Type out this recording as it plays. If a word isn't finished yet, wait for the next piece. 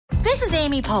This is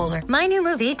Amy Poehler. My new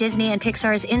movie, Disney and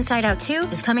Pixar's Inside Out 2,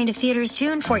 is coming to theaters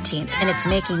June 14th, and it's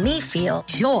making me feel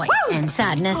joy and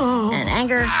sadness and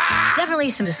anger, definitely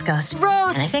some disgust, and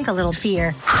I think a little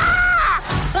fear.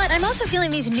 But I'm also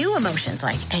feeling these new emotions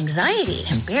like anxiety,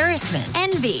 embarrassment,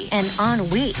 envy, and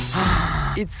ennui.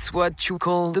 It's what you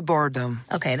call the boredom.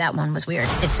 Okay, that one was weird.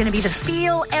 It's going to be the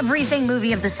feel everything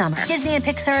movie of the summer. Disney and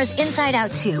Pixar's Inside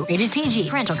Out 2. Rated PG.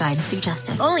 Parental guidance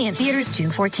suggested. Only in theaters June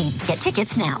 14th. Get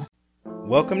tickets now.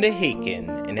 Welcome to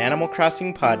Heiken, an Animal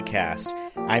Crossing podcast.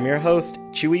 I'm your host,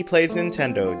 Chewy Plays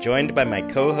Nintendo, joined by my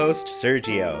co-host,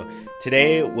 Sergio.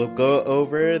 Today, we'll go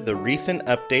over the recent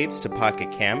updates to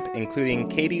Pocket Camp, including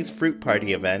Katie's Fruit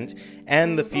Party event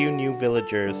and the few new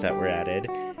villagers that were added.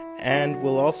 And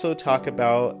we'll also talk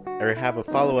about, or have a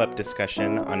follow-up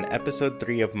discussion on episode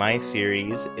 3 of my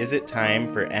series, Is It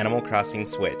Time for Animal Crossing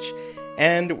Switch?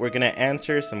 And we're going to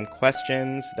answer some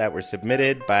questions that were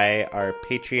submitted by our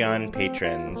Patreon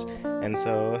patrons. And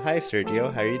so, hi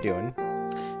Sergio, how are you doing?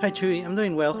 Hi Chewy, I'm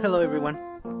doing well. Hello everyone.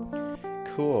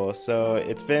 Cool, so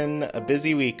it's been a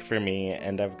busy week for me,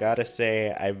 and I've got to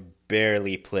say I've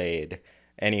barely played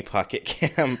any Pocket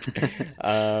Camp.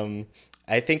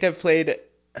 I think I've played...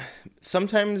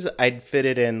 Sometimes I'd fit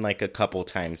it in like a couple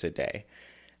times a day.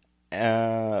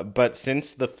 But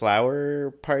since the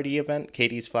flower party event,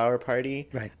 Katie's flower party,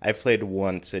 right, I've played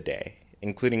once a day,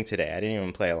 including today. I didn't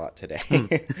even play a lot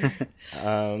today.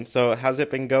 So how's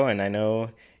it been going? I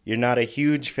know you're not a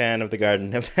huge fan of the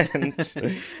garden event.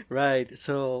 Right.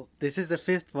 So this is the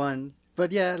 5th one.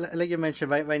 But yeah, like you mentioned,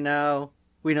 by now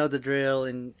we know the drill,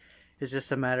 and it's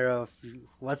just a matter of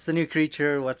what's the new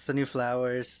creature, what's the new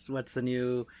flowers, what's the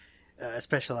new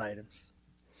special items.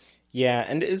 Yeah,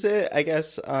 and is it, I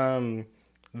guess,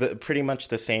 pretty much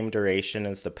the same duration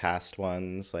as the past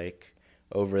ones, like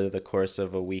over the course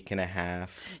of a week and a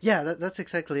half? Yeah, that's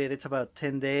exactly it. It's about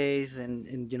 10 days,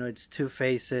 and it's 2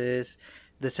 phases.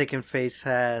 The second phase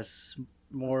has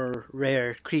more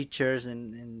rare creatures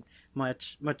and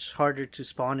much harder to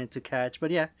spawn and to catch.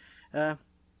 But yeah,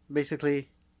 basically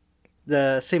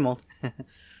the same old.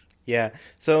 Yeah,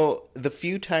 so the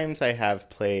few times I have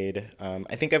played,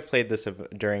 I think I've played this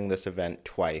during this event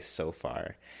twice so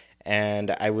far,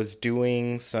 and I was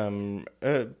doing some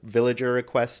villager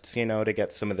requests, to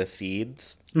get some of the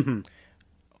seeds. Mm-hmm.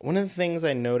 One of the things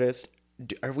I noticed,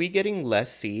 are we getting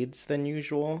less seeds than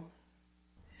usual?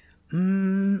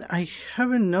 I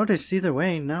haven't noticed either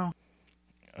way, no.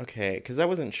 Okay, because I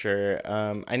wasn't sure.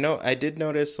 I did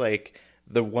notice, like,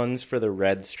 the ones for the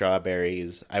red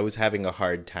strawberries, I was having a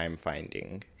hard time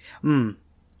finding. I'm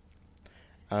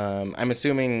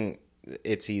assuming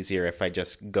it's easier if I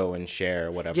just go and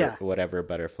share whatever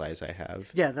butterflies I have.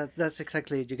 Yeah, that's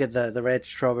exactly it. You get the red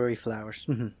strawberry flowers.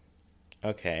 Mm-hmm.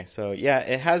 Okay, so yeah,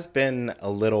 it has been a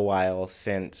little while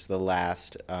since the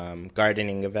last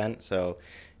gardening event, so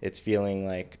it's feeling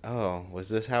like, oh, was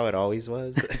this how it always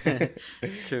was?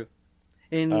 True.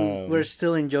 And we're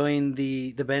still enjoying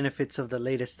the benefits of the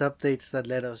latest updates that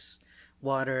let us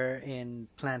water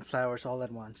and plant flowers all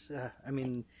at once.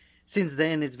 Since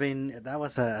then, that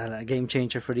was a game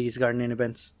changer for these gardening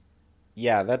events.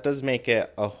 Yeah, that does make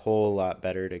it a whole lot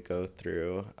better to go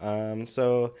through.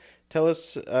 So tell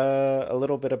us a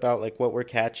little bit about like what we're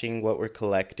catching, what we're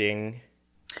collecting.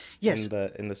 Yes.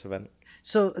 in this event.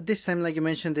 So this time, like you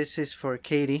mentioned, this is for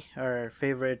Katie, our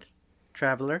favorite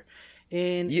traveler.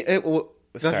 And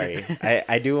sorry,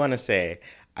 I do want to say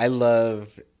I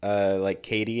love like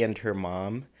Katie and her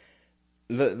mom.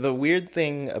 The weird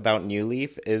thing about New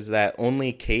Leaf is that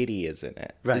only Katie is in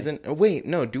it. Right. Wait,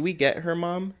 no, do we get her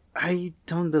mom? I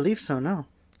don't believe so, no.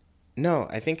 No,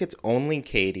 I think it's only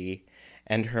Katie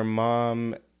and her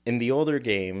mom. In the older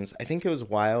games, I think it was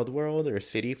Wild World or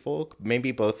City Folk,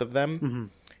 maybe both of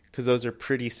them, because those are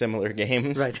pretty similar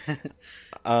games. Right.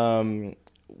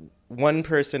 One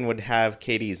person would have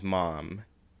Katie's mom,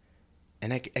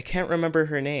 and I can't remember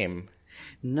her name.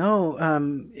 No,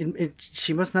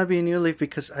 she must not be in New Leaf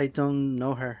because I don't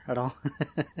know her at all.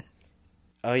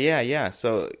 Oh, yeah.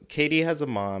 So Katie has a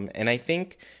mom, and I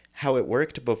think how it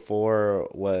worked before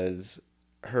was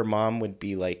her mom would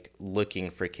be, like,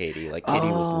 looking for Katie. Like, Katie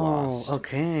was lost. Oh,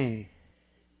 okay.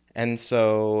 And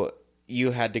so you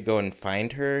had to go and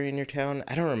find her in your town.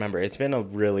 I don't remember. It's been a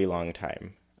really long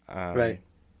time. Right.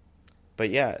 But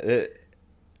yeah,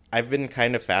 I've been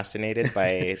kind of fascinated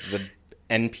by the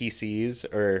NPCs,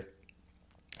 or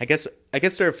I guess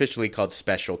they're officially called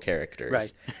special characters.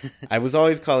 Right. I was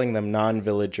always calling them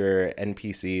non-villager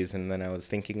NPCs, and then I was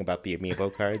thinking about the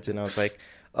amiibo cards, and I was like,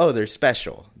 oh, they're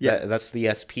special. Yeah. That's the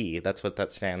SP. That's what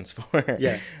that stands for.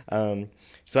 Yeah.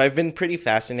 So I've been pretty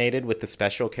fascinated with the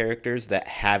special characters that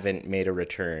haven't made a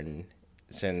return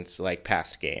since like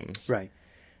past games. Right.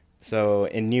 So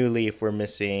in New Leaf, we're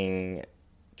missing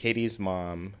Katie's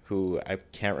mom, who I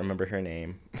can't remember her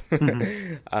name.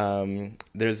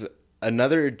 There's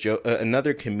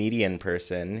another comedian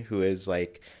person who is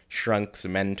like Shrunk's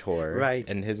mentor, right?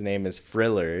 And his name is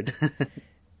Frillard.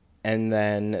 And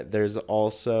then there's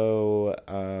also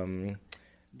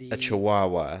a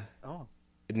Chihuahua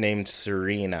named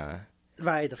Serena,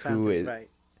 right? The fountain, right?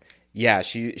 Yeah,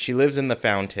 she lives in the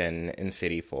fountain in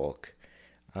City Folk.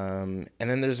 And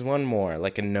then there's one more,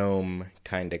 like a gnome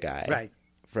kind of guy, right,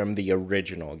 from the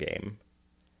original game.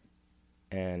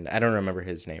 And I don't remember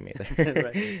his name either.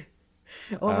 Right.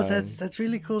 Oh, but that's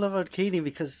really cool about Katie,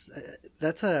 because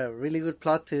that's a really good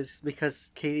plot twist, because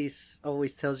Katie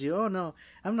always tells you, oh no,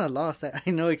 I'm not lost. I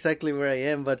know exactly where I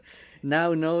am. But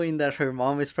now knowing that her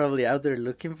mom is probably out there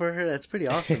looking for her, that's pretty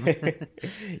awesome.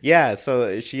 Yeah,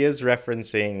 so she is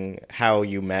referencing how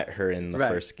you met her in the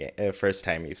right. first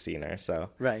time you've seen her. So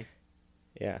right.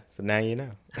 Yeah, so now you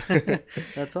know.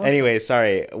 That's awesome. Anyway,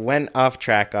 sorry, went off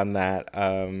track on that.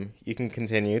 You can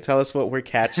continue. Tell us what we're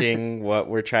catching, what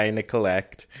we're trying to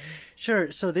collect.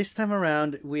 Sure. So this time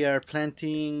around, we are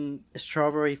planting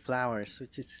strawberry flowers,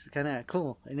 which is kind of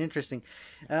cool and interesting.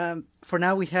 For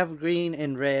now, we have green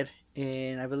and red,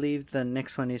 and I believe the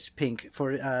next one is pink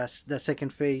for the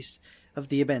second phase of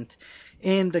the event.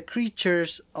 And the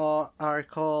creatures are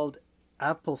called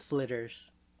apple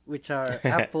flitters, which are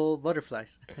apple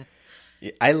butterflies.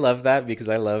 I love that because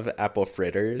I love apple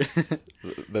fritters.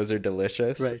 Those are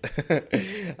delicious. Right.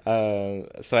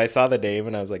 So I saw the name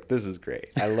and I was like, this is great.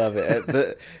 I love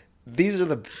it. These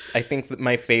are I think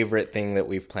my favorite thing that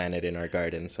we've planted in our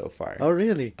garden so far. Oh,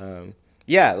 really?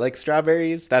 Yeah, like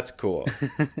strawberries, that's cool.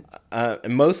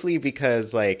 Mostly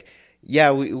because like,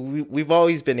 yeah, we've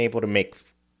always been able to make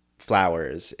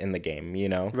flowers in the game, you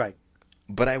know? Right.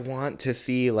 But I want to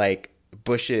see like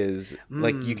bushes,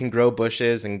 like you can grow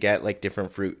bushes and get like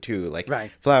different fruit too, like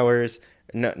flowers,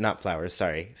 no, not flowers,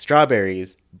 sorry,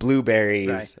 strawberries,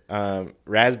 blueberries,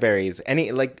 raspberries,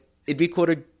 any, like it'd be cool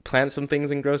to plant some things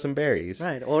and grow some berries,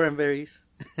 right? Orange berries.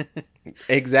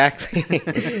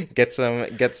 Exactly. get some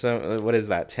what is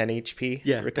that, 10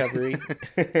 HP recovery.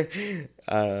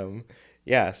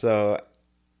 Yeah, so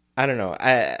I don't know.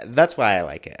 That's why I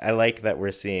like it. I like that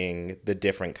we're seeing the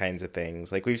different kinds of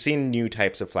things. Like we've seen new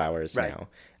types of flowers now,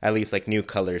 at least like new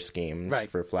color schemes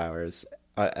for flowers,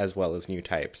 as well as new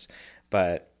types.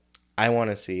 But I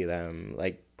want to see them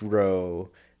like grow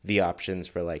the options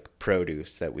for like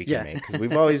produce that we can make, because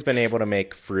we've always been able to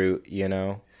make fruit, you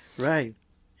know? Right.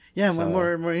 Yeah, so,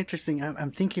 more interesting.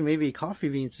 I'm thinking maybe coffee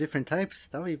beans, different types.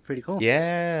 That would be pretty cool.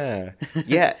 Yeah.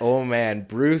 Yeah. Oh, man.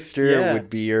 Brewster would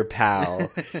be your pal.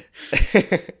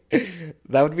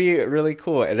 That would be really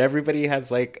cool. And everybody has,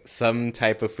 like, some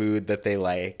type of food that they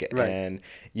like. Right. And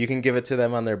you can give it to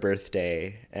them on their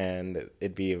birthday. And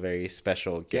it'd be a very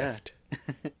special gift.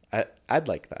 Yeah. I'd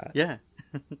like that. Yeah.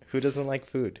 Who doesn't like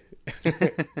food?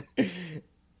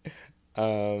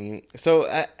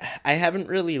 So I haven't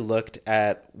really looked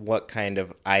at what kind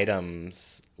of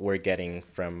items we're getting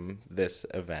from this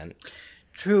event.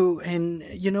 True, and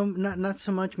you know, not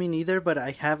so much me neither, but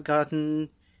I have gotten,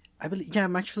 I believe,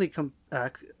 I'm actually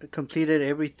completed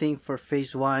everything for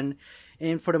phase 1,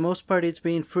 and for the most part, it's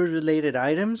been fruit-related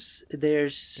items.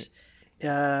 There's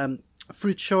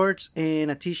fruit shorts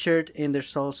and a T-shirt, and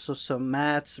there's also some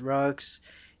mats, rugs,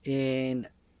 and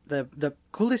the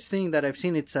coolest thing that I've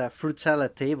seen, it's a fruit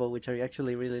salad table, which I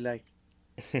actually really like.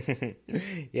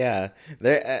 Yeah,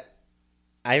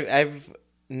 I've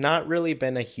not really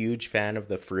been a huge fan of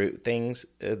the fruit things,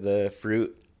 the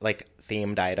fruit like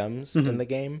themed items in the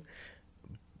game.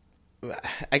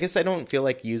 I guess I don't feel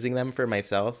like using them for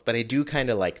myself, but I do kind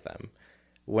of like them.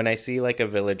 When I see like a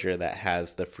villager that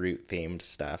has the fruit themed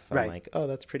stuff, I'm like, oh,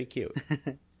 that's pretty cute.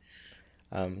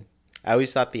 I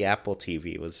always thought the Apple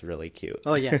TV was really cute.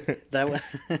 Oh, yeah. That one.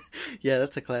 Yeah,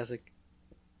 that's a classic.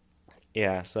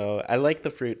 Yeah, so I like the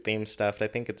fruit-themed stuff. I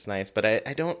think it's nice, but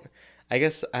I don't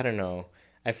know.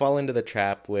 I fall into the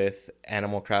trap with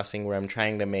Animal Crossing where I'm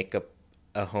trying to make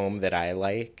a home that I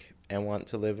like and want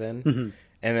to live in,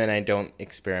 and then I don't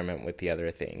experiment with the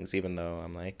other things, even though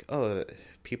I'm like, oh,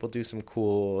 people do some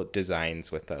cool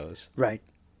designs with those. Right.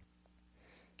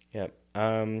 Yep.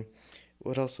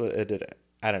 What else did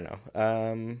I don't know.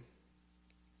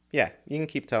 Yeah, you can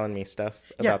keep telling me stuff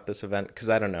about this event, because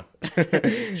I don't know.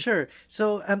 Sure.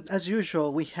 So, as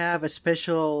usual, we have a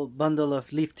special bundle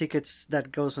of Leaf tickets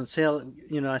that goes on sale,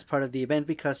 you know, as part of the event,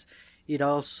 because it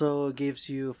also gives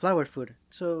you flower food.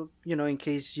 So, in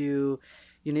case you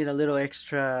need a little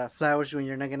extra flowers when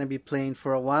you're not going to be playing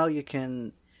for a while, you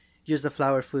can use the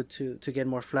flower food to get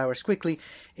more flowers quickly.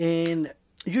 And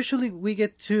usually we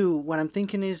get 2. What I'm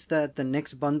thinking is that the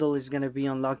next bundle is going to be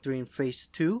unlocked during phase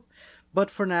 2. But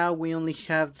for now, we only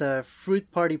have the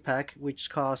Fruit Party Pack, which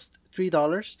costs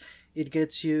 $3. It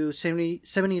gets you 70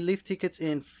 leaf tickets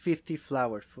and 50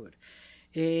 flower food.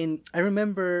 And I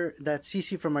remember that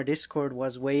Cece from our Discord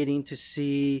was waiting to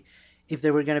see if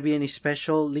there were going to be any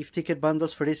special leaf ticket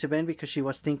bundles for this event, because she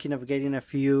was thinking of getting a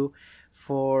few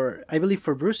for, I believe,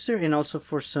 for Brewster and also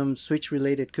for some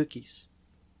Switch-related cookies.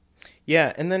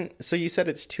 Yeah, and then, so you said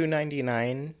it's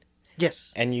 $2.99?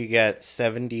 Yes. And you get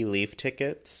 70 leaf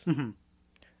tickets? Mm-hmm.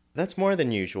 That's more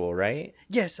than usual, right?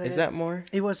 Yes. Is that more?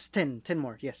 It was 10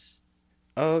 more, yes.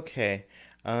 Okay.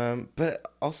 But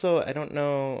also, I don't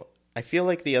know, I feel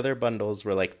like the other bundles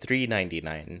were like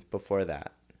 $3.99 before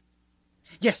that.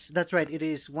 Yes, that's right. It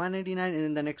is $1.99, and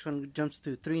then the next one jumps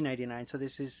to $3.99. So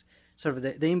this is sort of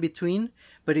the in-between.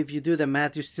 But if you do the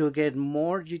math, you still get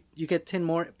more. You get 10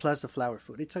 more plus the flower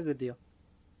food. It's a good deal.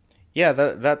 Yeah,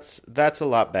 that's a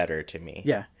lot better to me.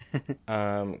 Yeah.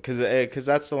 Because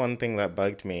that's the one thing that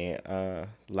bugged me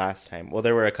last time. Well,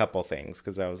 there were a couple things,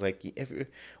 because I was like,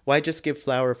 why just give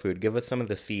flower food? Give us some of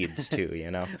the seeds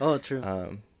too, Oh, true.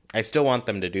 I still want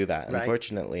them to do that. Right.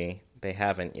 Unfortunately, they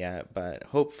haven't yet, but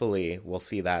hopefully we'll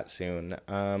see that soon.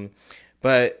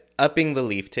 But upping the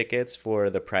leaf tickets for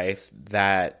the price,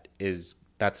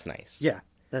 that's nice. Yeah.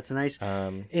 That's nice.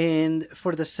 And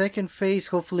for the second phase,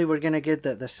 hopefully we're going to get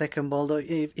the second bundle.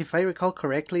 If I recall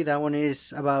correctly, that one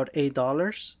is about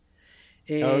 $8.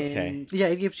 And okay. Yeah,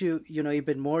 it gives you,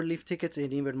 even more leaf tickets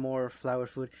and even more flower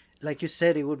food. Like you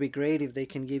said, it would be great if they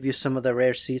can give you some of the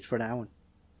rare seeds for that one.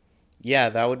 Yeah,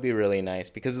 that would be really nice,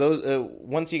 because those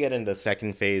once you get into the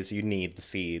second phase, you need the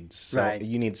seeds. So right.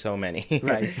 You need so many.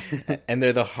 Right. And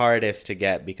they're the hardest to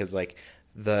get, because like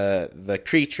the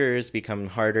creatures become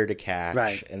harder to catch,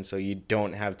 right. And so you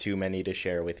don't have too many to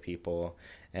share with people,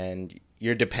 and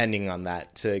you're depending on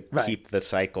that to right. keep the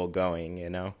cycle going,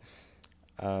 yeah,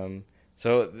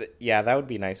 that would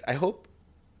be nice. I hope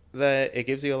that it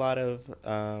gives you a lot of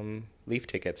leaf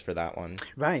tickets for that one.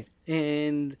 Right.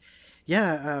 And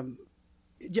yeah,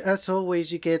 as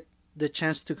always, you get the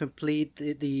chance to complete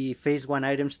the phase 1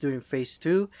 items during phase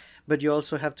 2, but you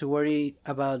also have to worry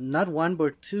about not 1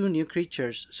 but 2 new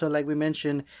creatures. So like we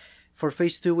mentioned, for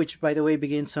phase 2, which by the way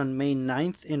begins on May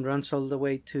 9th and runs all the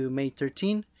way to May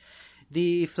 13th,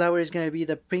 the flower is going to be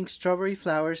the pink strawberry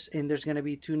flowers, and there's going to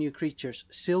be 2 new creatures,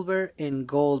 silver and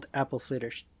gold apple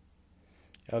flitters.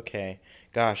 Okay.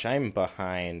 Gosh, I'm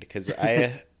behind, because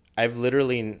I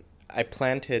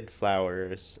planted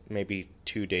flowers maybe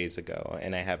 2 days ago,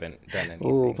 and I haven't done anything.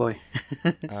 Oh, boy.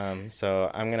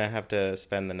 So I'm going to have to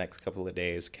spend the next couple of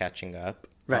days catching up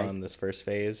right. on this first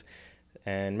phase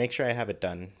and make sure I have it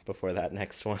done before that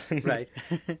next one. Right.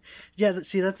 Yeah,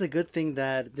 see, that's a good thing,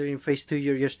 that during phase 2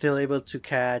 you're still able to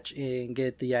catch and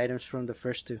get the items from the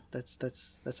first 2.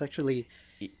 That's actually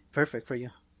perfect for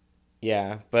you.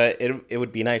 Yeah, but it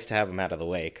would be nice to have them out of the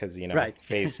way, because, right.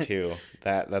 phase 2,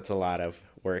 that's a lot of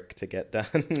work to get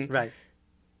done. Right.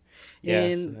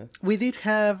 Yes. And we did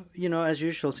have, as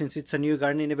usual, since it's a new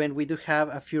gardening event, we do have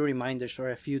a few reminders or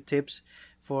a few tips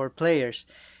for players.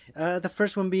 The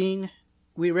first one being,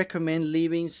 we recommend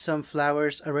leaving some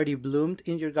flowers already bloomed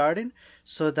in your garden,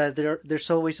 so that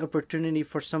there's always opportunity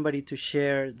for somebody to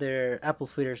share their apple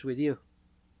fritters with you.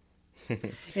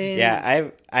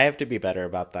 Yeah, I have to be better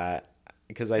about that,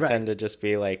 because I right. tend to just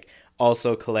be like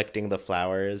also collecting the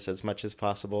flowers as much as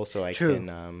possible, so I True.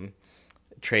 can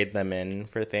trade them in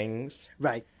for things.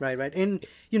 Right. And,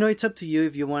 it's up to you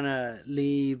if you want to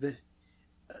leave.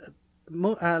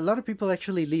 A lot of people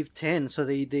actually leave 10, so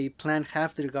they plant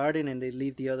half their garden and they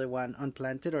leave the other one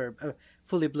unplanted or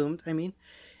fully bloomed, I mean.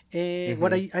 And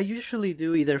what I usually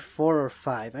do, either 4 or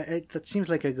 5. That seems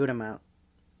like a good amount.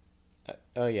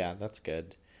 Oh, yeah, that's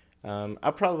good.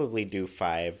 I'll probably do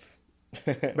 5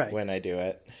 right. when I do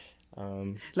it.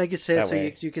 Like you said, so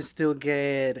you can still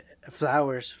get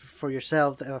flowers for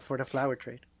yourself for the flower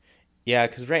trade. Yeah,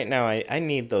 because right now I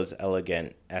need those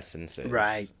elegant essences.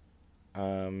 Right.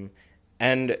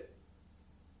 And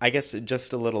I guess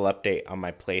just a little update on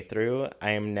my playthrough.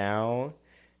 I am now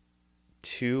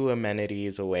 2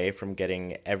 amenities away from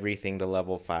getting everything to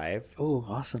level 5. Oh,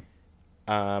 awesome.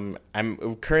 I'm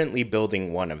currently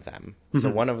building one of them. So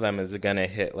one of them is going to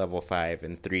hit level 5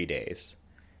 in 3 days.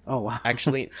 Oh, wow.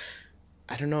 Actually,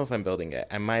 I don't know if I'm building it.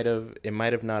 It might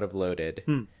have not have loaded.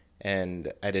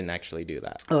 and I didn't actually do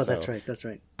that. Oh, So that's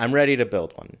right. I'm ready to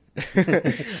build one.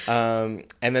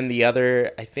 And then the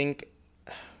other, I think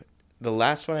the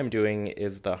last one I'm doing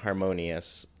is the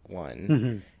Harmonious one.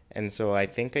 Mm-hmm. And so I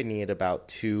think I need about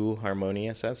 2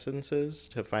 Harmonious essences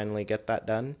to finally get that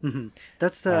done. Mm-hmm.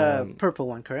 That's the purple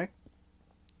one, correct?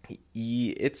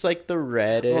 It's like the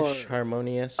reddish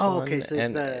Harmonious one. Okay, so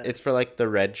and it's for like the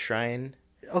red shrine.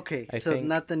 Okay, I so think.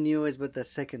 not the newest, but the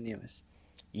second newest.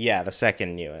 Yeah, the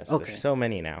second newest. Okay. There's so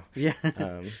many now. Yeah.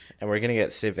 And we're going to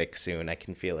get Civic soon. I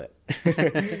can feel it.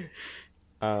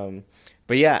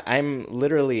 But yeah, I'm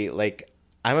literally like,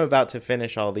 I'm about to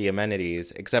finish all the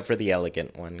amenities except for the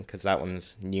elegant one because that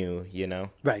one's new, you know?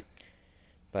 Right.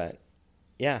 But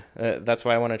yeah, that's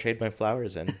why I want to trade my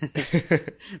flowers in.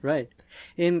 Right.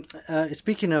 And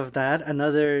speaking of that,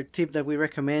 another tip that we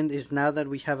recommend is now that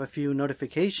we have a few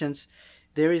notifications,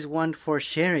 there is one for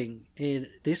sharing. And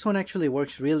this one actually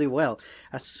works really well.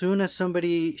 As soon as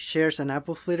somebody shares an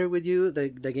apple flitter with you, the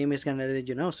game is going to let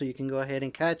you know. So you can go ahead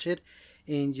and catch it,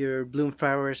 and your bloom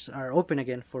flowers are open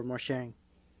again for more sharing.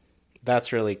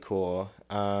 That's really cool.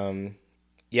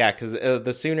 Yeah, because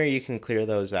the sooner you can clear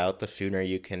those out, the sooner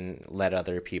you can let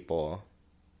other people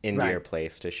into your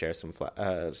place to share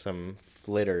some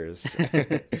flitters.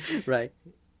 Right.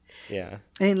 Yeah.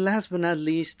 And last but not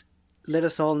least, let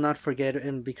us all not forget,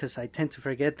 and because I tend to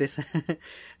forget this,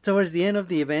 towards the end of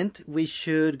the event, we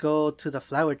should go to the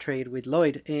flower trade with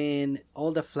Lloyd, and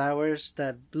all the flowers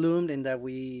that bloomed and that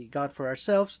we got for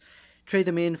ourselves, trade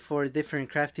them in for different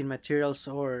crafting materials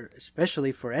or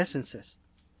especially for essences.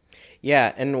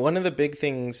 Yeah, and one of the big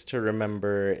things to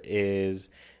remember is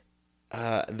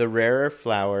the rarer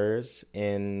flowers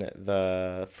in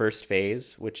the first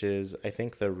phase, which is, I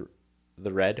think, the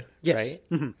red, yes. Right?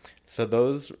 Mm-hmm. So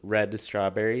those red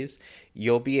strawberries,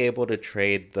 you'll be able to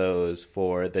trade those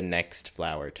for the next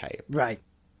flower type. Right.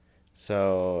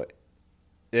 So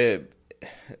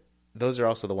those are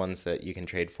also the ones that you can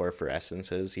trade for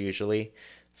essences usually.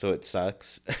 So it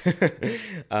sucks.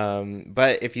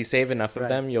 But if you save enough of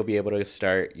them, you'll be able to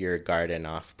start your garden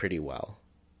off pretty well.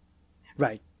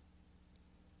 Right.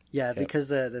 Yeah, because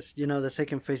the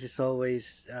second phase is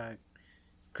always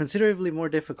considerably more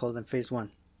difficult than phase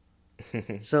 1.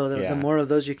 So the more of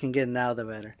those you can get now, the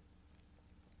better.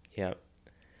 Yep.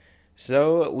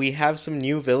 So we have some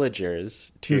new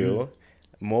villagers too.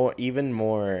 Even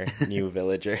more new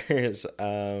villagers.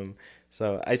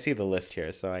 So I see the list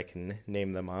here, so I can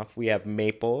name them off. We have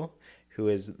Maple, who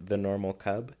is the normal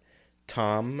cub,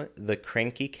 Tom, the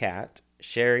cranky cat,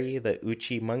 Sherry, the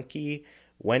Uchi monkey,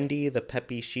 Wendy, the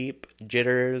peppy sheep,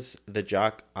 Jitters, the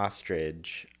jock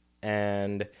ostrich.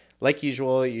 And like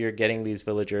usual, you're getting these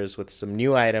villagers with some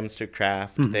new items to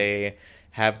craft. They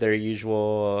have their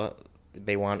usual,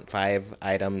 they want 5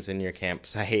 items in your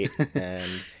campsite,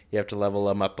 and you have to level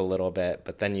them up a little bit,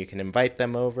 but then you can invite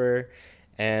them over.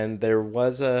 And there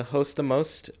was a Host the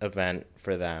Most event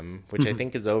for them, which I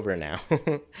think is over now.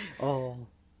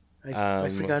 I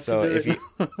forgot to do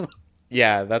it.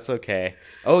 Yeah, that's okay.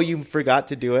 Oh, you forgot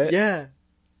to do it? Yeah.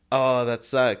 Oh, that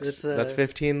sucks. That's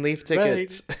 15 Leaf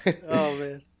tickets. Right. Oh,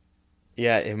 man.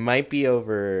 Yeah, it might be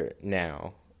over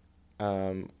now.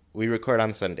 We record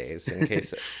on Sundays, in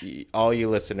case all you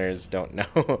listeners don't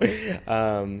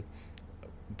know.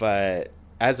 But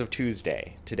as of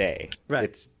Tuesday, today,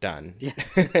 it's done. Yeah.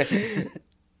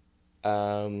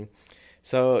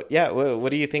 So, yeah, what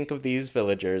do you think of these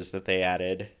villagers that they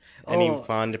added? Any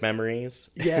fond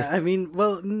memories? Yeah, I mean,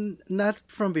 well, not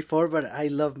from before, but I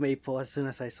love Maple as soon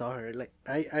as I saw her. Like,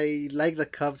 I like the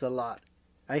cubs a lot.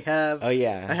 I have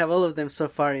all of them so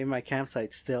far in my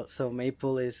campsite still. So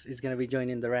Maple is going to be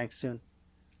joining the ranks soon.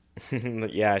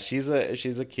 Yeah, she's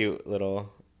a cute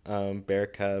little bear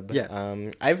cub. Yeah.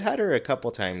 I've had her a couple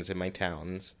times in my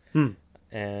towns.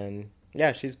 And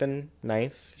yeah, she's been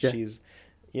nice. Yeah. She's,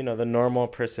 the normal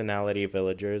personality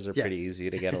villagers are pretty easy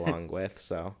to get along with,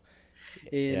 so.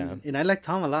 And I like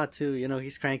Tom a lot too.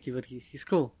 He's cranky, but he's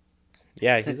cool.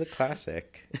 Yeah, he's a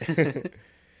classic.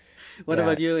 What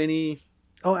about you? Any?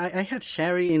 Oh, I had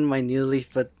Sherry in my new leaf,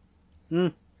 but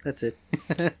that's it.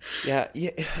 Yeah.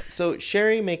 So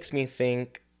Sherry makes me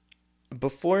think.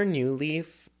 Before New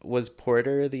Leaf, was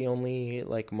Porter the only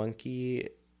monkey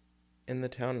in the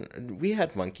town? We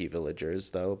had monkey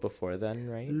villagers though before then,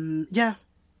 right? Yeah.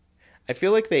 I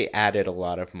feel like they added a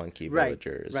lot of monkey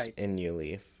villagers in New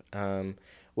Leaf.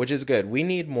 Which is good. We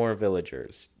need more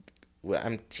villagers.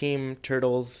 I'm team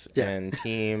turtles and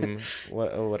team.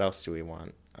 What else do we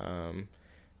want?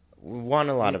 We want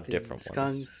a lot of different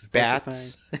skunks, ones.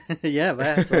 Bats. Yeah,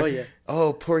 bats. Oh yeah.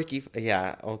 Oh, porky.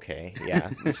 Yeah. Okay. Yeah.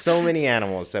 So many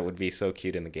animals that would be so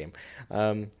cute in the game.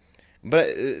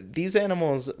 But these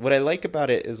animals, what I like about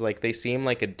it is like they seem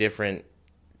like a different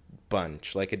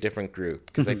bunch, like a different group,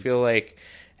 because I feel like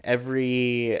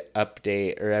every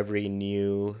update or every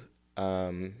new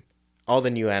all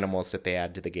the new animals that they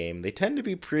add to the game, they tend to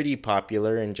be pretty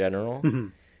popular in general.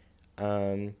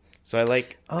 So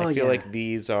I feel like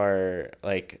these are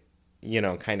like,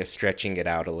 kind of stretching it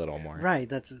out a little more. Right,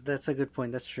 that's a good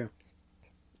point. That's true.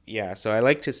 Yeah, so I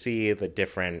like to see the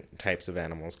different types of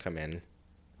animals come in.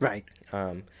 Right.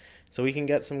 So we can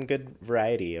get some good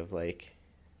variety of like,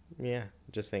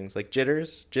 just things like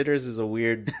Jitters. Jitters is a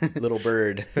weird little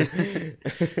bird.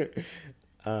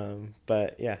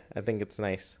 But yeah, I think it's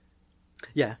nice.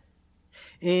 Yeah.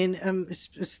 And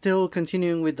still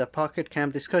continuing with the Pocket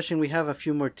Camp discussion, we have a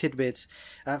few more tidbits.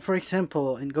 For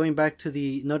example, and going back to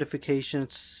the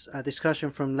notifications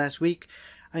discussion from last week,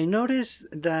 I noticed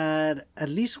that at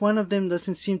least one of them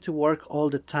doesn't seem to work all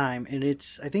the time, and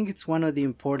I think it's one of the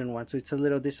important ones, so it's a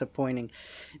little disappointing.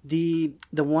 The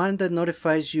one that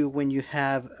notifies you when you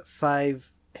have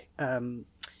 5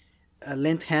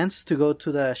 lent hands to go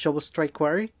to the Shovel Strike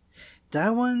Quarry, that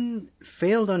one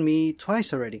failed on me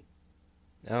twice already.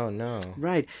 Oh no.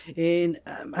 Right. And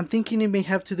I'm thinking it may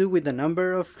have to do with the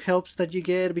number of helps that you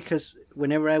get, because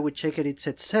whenever I would check it, it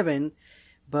said 7.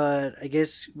 But I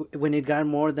guess when it got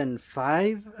more than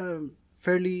 5,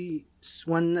 fairly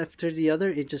one after the other,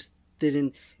 it just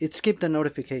didn't. It skipped the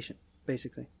notification,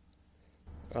 basically.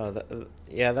 Oh,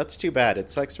 that's too bad. It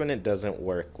sucks when it doesn't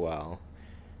work well.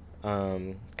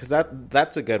 Because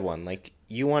that's a good one. Like,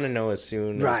 you want to know as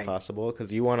soon as possible,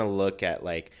 because you want to look at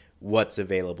like what's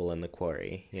available in the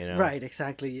quarry. Right.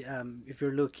 Exactly. If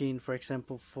you're looking, for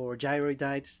example, for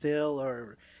gyroidite still,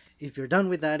 or if you're done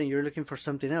with that and you're looking for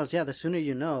something else, the sooner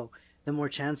you know, the more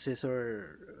chances,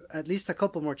 or at least a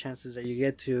couple more chances that you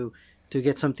get to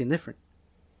get something different.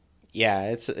 Yeah,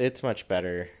 it's much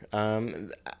better.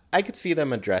 I could see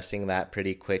them addressing that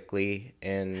pretty quickly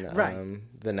in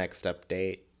the next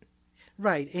update.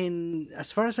 Right, and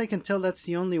as far as I can tell, that's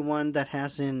the only one that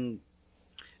hasn't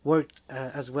worked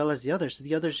as well as the others.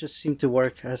 The others just seem to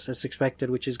work as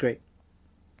expected, which is great.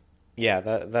 Yeah,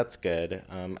 that's good.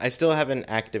 I still haven't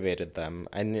activated them.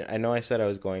 I know I said I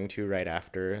was going to right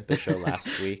after the show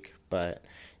last week, but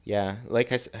yeah,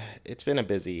 like I said, it's been a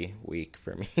busy week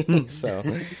for me. So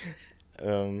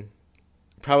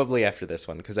probably after this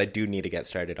one, because I do need to get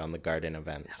started on the garden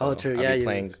event. So true.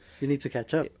 You need to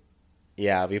catch up.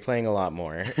 Yeah, I'll be playing a lot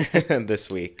more this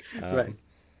week. Right.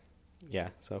 Yeah,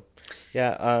 so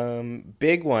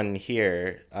big one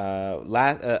here.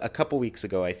 A couple weeks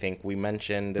ago, I think we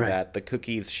mentioned that the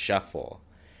cookies shuffle,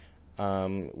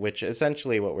 which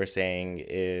essentially what we're saying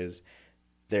is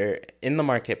they're in the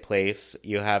marketplace.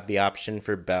 You have the option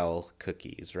for Bell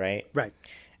cookies, right? Right.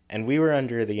 And we were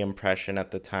under the impression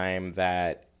at the time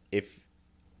that if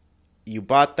you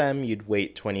bought them, you'd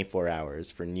wait 24 hours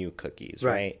for new cookies,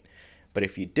 right? But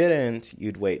if you didn't,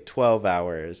 you'd wait 12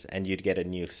 hours and you'd get a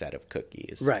new set of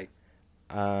cookies. Right.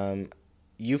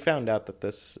 You found out that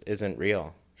this isn't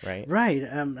real, right? Right.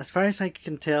 As far as I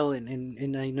can tell,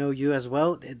 and I know you as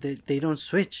well, they don't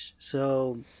switch.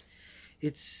 So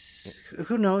it's,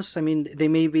 who knows? I mean, they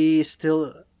may be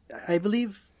still, I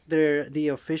believe the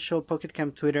official Pocket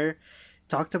Camp Twitter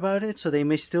talked about it, so they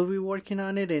may still be working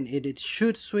on it, and it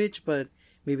should switch, but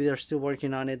maybe they're still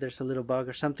working on it. There's a little bug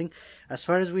or something. As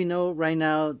far as we know right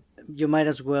now, you might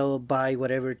as well buy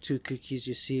whatever 2 cookies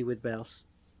you see with bells.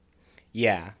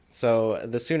 Yeah. So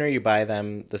the sooner you buy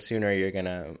them, the sooner you're going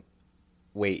to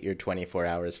wait your 24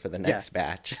 hours for the next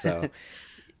batch. So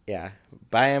yeah,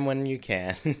 buy them when you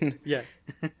can. Yeah.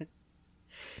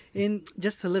 And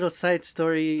just a little side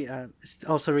story,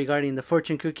 also regarding the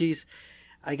fortune cookies.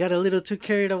 I got a little too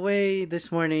carried away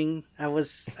this morning. I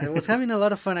was having a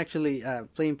lot of fun actually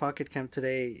playing Pocket Camp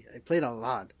today. I played a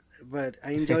lot, but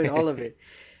I enjoyed all of it.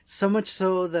 So much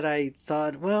so that I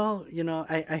thought, well,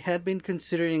 I had been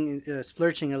considering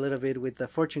splurging a little bit with the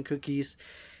fortune cookies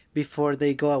before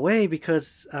they go away,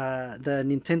 because the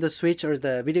Nintendo Switch or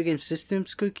the video game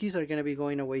systems cookies are going to be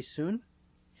going away soon.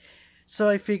 So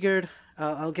I figured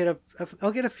I'll get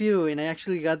a few, and I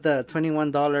actually got the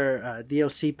 $21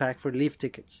 DLC pack for Leaf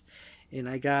tickets, and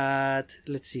I got,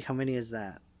 let's see, how many is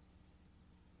that?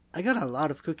 I got a lot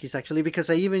of cookies actually, because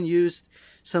I even used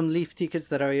some Leaf tickets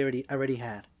that I already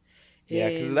had. Yeah,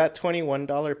 because that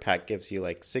 $21 pack gives you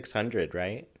like 600,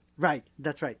 right? Right,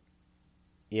 that's right.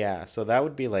 Yeah, so that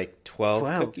would be like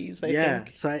 12 cookies, I think. Yeah,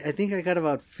 so I think I got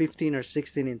about 15 or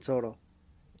 16 in total.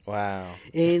 Wow.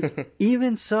 And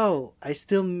even so, I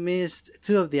still missed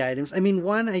 2 of the items. I mean,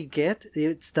 one I get,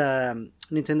 it's the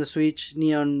Nintendo Switch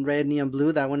Neon Red, Neon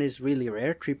Blue. That one is really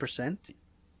rare, 3%.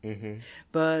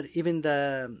 But even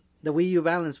the Wii U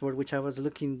balance board, which I was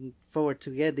looking forward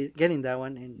to getting that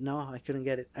one, and no, I couldn't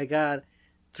get it. I got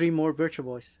 3 more Virtual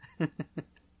Boys.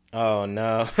 Oh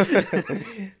no.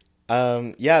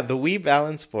 Yeah, the Wii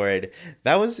balance board.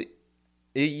 That was.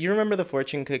 You remember the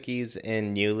fortune cookies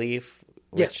in New Leaf?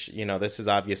 Which, Yes. this is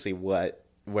obviously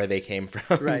where they came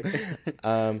from. Right.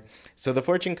 So the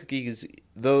fortune cookies,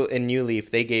 though, in New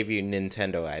Leaf, they gave you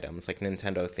Nintendo items, like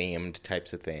Nintendo themed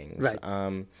types of things.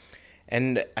 Right.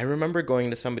 And I remember going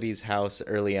to somebody's house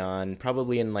early on,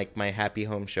 probably in like my Happy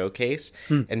Home showcase,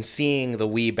 and seeing the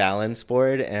Wii balance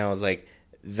board, and I was like,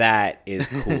 that is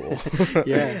cool.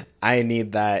 Yeah. I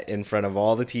need that in front of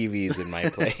all the TVs in my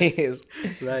place.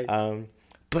 Right.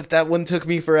 But that one took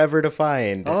me forever to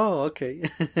find. Oh, okay.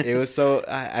 It was so...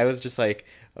 I was just like,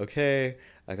 okay,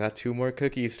 I got 2 more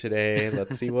cookies today.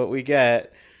 Let's see what we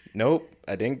get. Nope,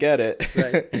 I didn't get it.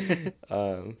 Right.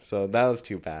 So that was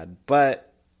too bad.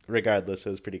 But regardless, it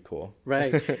was pretty cool.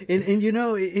 Right. And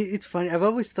it's funny. I've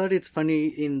always thought it's funny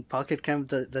in Pocket Camp,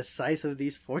 the size of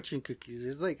these fortune cookies.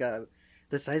 It's like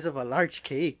the size of a large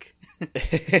cake.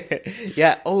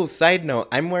 Yeah. Oh, side note,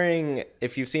 I'm wearing,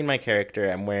 if you've seen my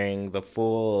character, I'm wearing the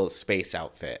full space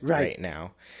outfit right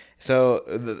now.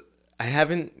 So I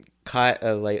haven't caught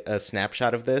a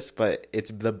snapshot of this, but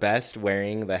it's the best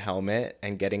wearing the helmet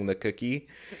and getting the cookie,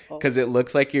 because it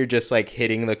looks like you're just like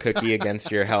hitting the cookie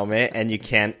against your helmet and you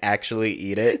can't actually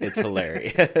eat it. It's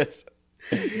hilarious.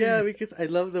 Yeah, because I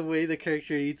love the way the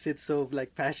character eats it so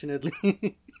like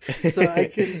passionately. So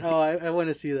I want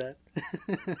to see that.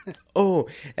 Oh,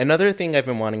 another thing I've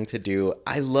been wanting to do,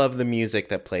 I love the music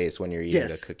that plays when you're eating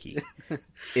a cookie.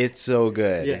 It's so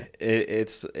good. Yeah.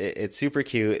 It's super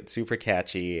cute, it's super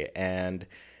catchy, and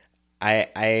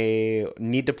I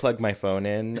need to plug my phone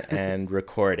in and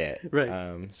record it.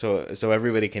 Right. So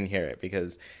everybody can hear it,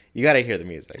 because you got to hear the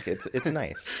music. It's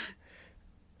nice.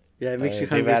 Yeah, it makes you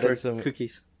they've hungry added for some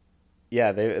cookies.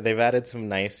 Yeah, they've added some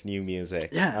nice new music.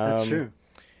 Yeah, that's true.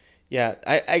 Yeah,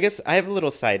 I guess I have a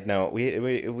little side note. We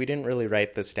didn't really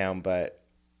write this down, but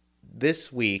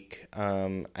this week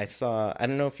I saw, I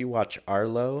don't know if you watch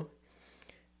Arlo,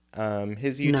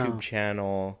 his YouTube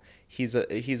channel. He's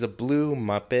a blue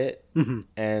Muppet,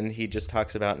 and he just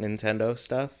talks about Nintendo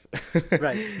stuff.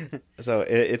 Right. So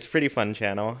it's a pretty fun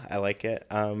channel. I like it.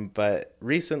 But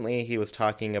recently he was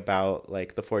talking about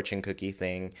like the fortune cookie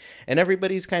thing, and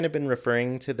everybody's kind of been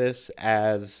referring to this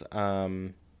as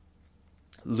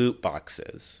loot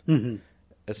boxes,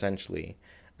 essentially.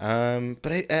 But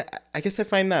I guess I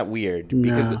find that weird,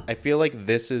 because I feel like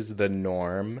this is the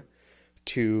norm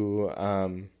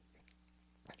to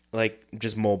like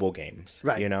just mobile games,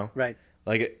 Right. Right.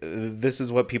 Like this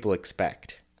is what people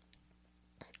expect.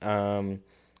 And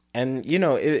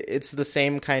it's the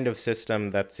same kind of system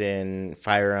that's in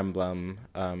Fire Emblem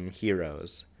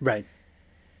Heroes. Right.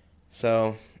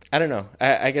 So I don't know.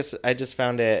 I guess I just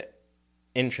found it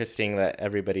interesting that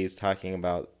everybody's talking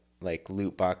about like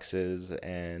loot boxes,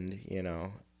 and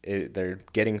they're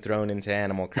getting thrown into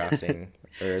Animal Crossing,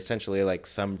 or essentially like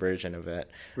some version of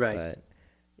it. Right. But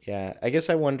yeah, I guess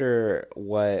I wonder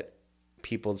what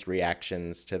people's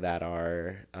reactions to that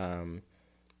are.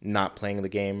 Not playing the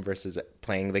game versus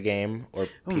playing the game, or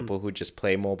people who just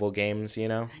play mobile games,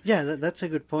 Yeah, that's a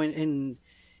good point. And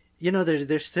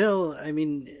there's still, I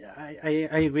mean, I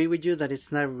agree with you that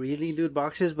it's not really loot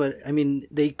boxes, but I mean,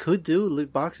 they could do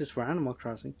loot boxes for Animal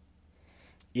Crossing.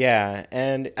 Yeah,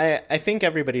 and I think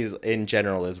everybody's in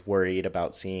general is worried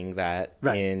about seeing that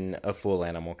in a full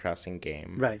Animal Crossing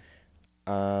game. Right.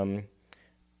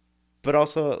 But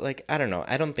also, like, I don't know.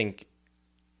 I don't think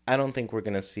we're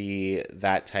gonna see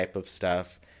that type of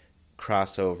stuff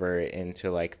cross over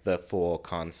into like the full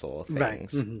console things.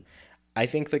 Right. Mm-hmm. I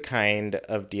think the kind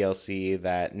of DLC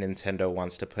that Nintendo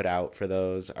wants to put out for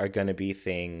those are going to be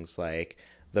things like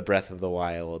the Breath of the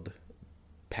Wild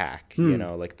pack,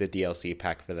 like the DLC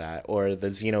pack for that, or the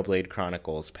Xenoblade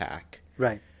Chronicles pack.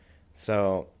 Right.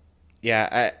 So,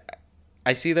 yeah,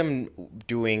 I see them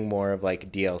doing more of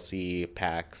like DLC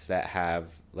packs that have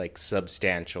like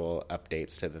substantial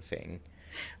updates to the thing.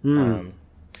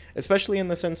 Especially in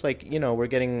the sense, like, we're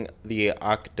getting the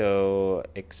Octo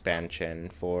expansion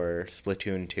for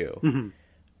Splatoon 2.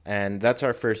 And that's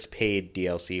our first paid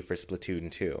DLC for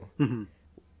Splatoon 2.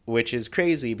 Which is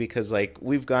crazy because, like,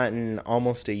 we've gotten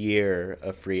almost a year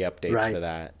of free updates for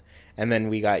that. And then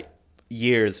we got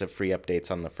years of free updates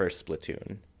on the first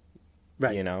Splatoon.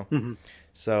 Right.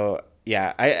 So,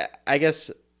 yeah, I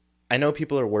guess I know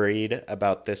people are worried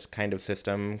about this kind of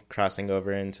system crossing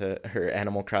over into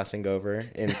Animal Crossing over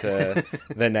into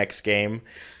the next game,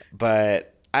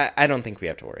 but I don't think we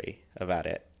have to worry about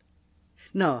it.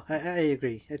 No, I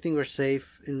agree. I think we're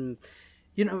safe. And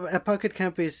a Pocket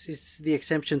Camp is the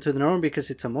exception to the norm because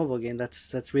it's a mobile game.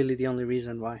 That's really the only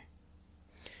reason why.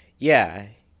 Yeah,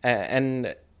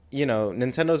 and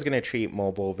Nintendo's going to treat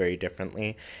mobile very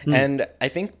differently. And I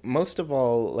think most of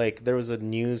all, like, there was a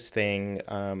news thing.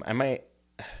 I might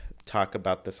talk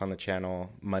about this on the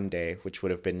channel Monday, which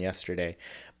would have been yesterday.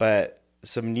 But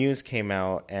some news came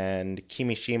out, and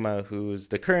Kimishima, who's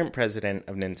the current president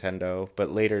of Nintendo,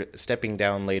 but later stepping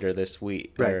down later this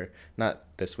week, right. or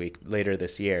not this week, later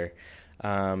this year,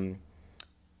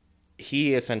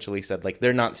 he essentially said, like,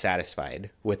 they're not satisfied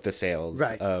with the sales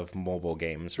right. of mobile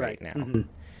games right now. Mm-hmm.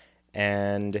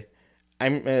 And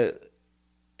I'm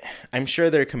sure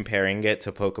they're comparing it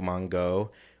to Pokemon Go,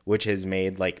 which has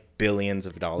made like billions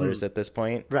of dollars at this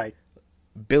point. Right.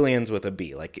 Billions with a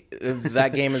B. Like,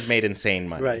 that game has made insane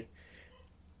money. Right.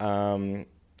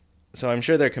 So I'm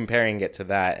sure they're comparing it to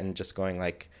that and just going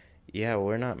like, yeah,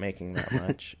 we're not making that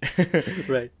much.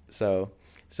 Right. So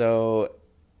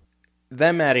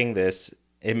them adding this,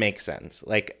 it makes sense.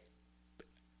 Like,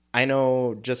 I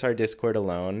know just our Discord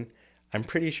alone, I'm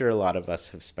pretty sure a lot of us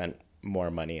have spent more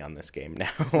money on this game now.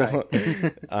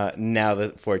 Right. Now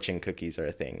that fortune cookies are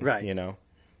a thing, right?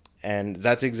 And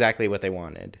that's exactly what they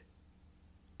wanted.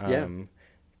 Yeah.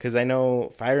 Because I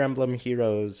know Fire Emblem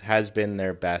Heroes has been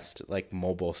their best like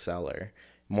mobile seller,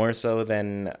 more so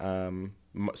than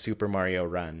Super Mario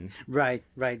Run. Right.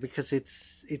 Because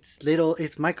it's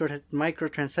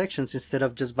microtransactions instead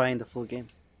of just buying the full game.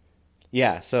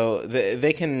 Yeah, so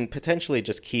they can potentially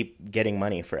just keep getting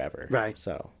money forever. Right.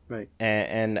 So. Right.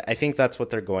 And I think that's what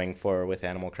they're going for with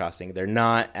Animal Crossing. They're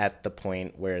not at the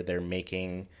point where they're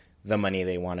making the money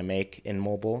they want to make in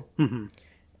mobile. Mm-hmm.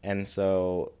 And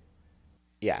so,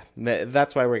 yeah,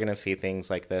 that's why we're going to see things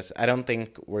like this. I don't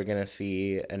think we're going to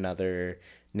see another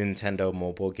Nintendo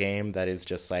mobile game that is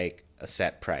just like a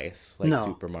set price, like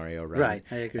Super Mario Run. Right,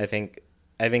 I agree. I think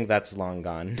that's long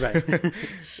gone. Right.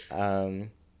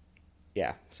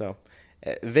 Yeah, so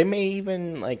they may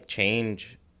even like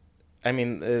change. I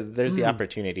mean, there's the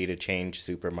opportunity to change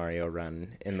Super Mario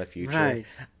Run in the future. Right.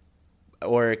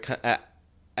 Or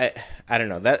I don't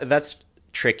know. That's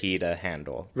tricky to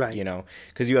handle. Right.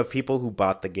 Because you have people who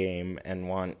bought the game and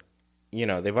want,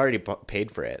 they've already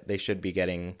paid for it. They should be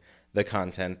getting the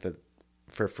content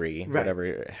for free, right.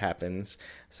 whatever happens.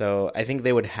 So I think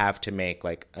they would have to make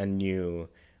like a new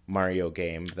Mario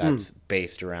game that's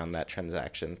based around that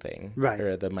transaction thing, right?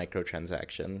 Or the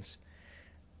microtransactions.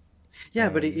 Yeah,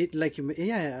 but I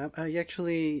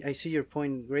see your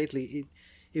point greatly.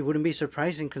 It wouldn't be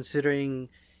surprising considering,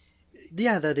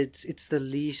 that it's the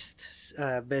least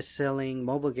best-selling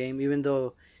mobile game, even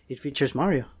though it features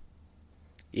Mario.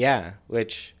 Yeah,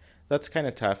 which that's kind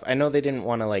of tough. I know they didn't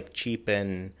want to like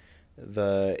cheapen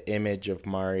the image of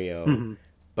Mario,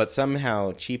 but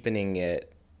somehow cheapening it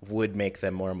would make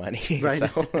them more money. Right.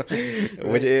 So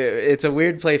it's a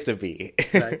weird place to be.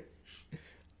 Right.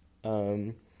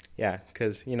 Yeah,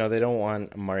 because, they don't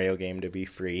want a Mario game to be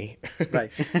free.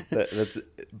 Right. That's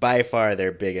by far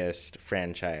their biggest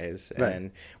franchise. Right.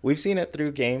 And we've seen it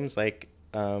through games like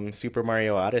Super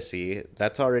Mario Odyssey.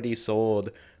 That's already sold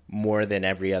more than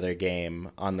every other game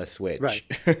on the Switch right.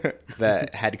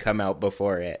 that had come out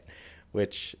before it,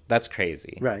 which that's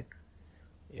crazy. Right.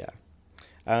 Yeah.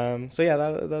 So yeah,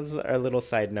 that was our little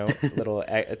side note, little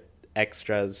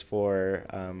extras for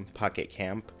Pocket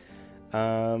Camp.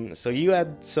 So you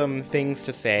had some things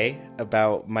to say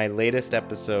about my latest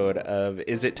episode of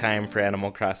Is It Time for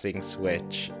Animal Crossing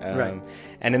Switch? Right.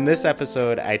 And in this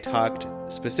episode, I talked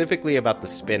specifically about the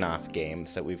spin-off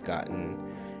games that we've gotten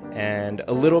and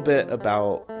a little bit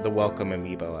about the Welcome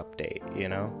Amiibo update,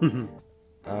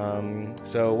 Mm-hmm.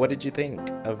 So what did you think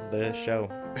of the show?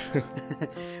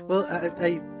 Well,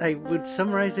 I would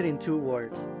summarize it in 2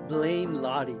 words. Blame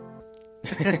Lottie.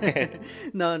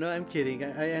 No, I'm kidding.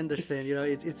 I understand.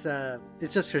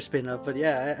 It's just her spin-off, but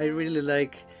yeah, I really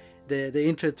like the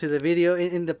intro to the video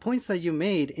and the points that you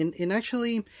made. And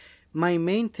actually, my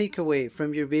main takeaway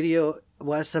from your video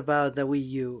was about the Wii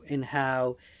U and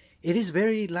how it is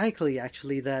very likely,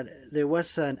 actually, that there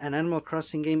was an Animal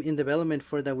Crossing game in development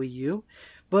for the Wii U,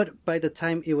 but by the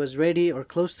time it was ready or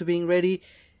close to being ready,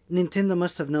 Nintendo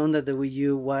must have known that the Wii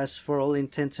U was, for all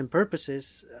intents and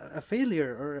purposes, a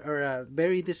failure or a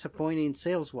very disappointing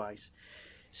sales-wise.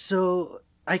 So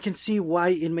I can see why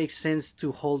it makes sense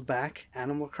to hold back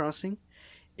Animal Crossing.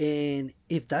 And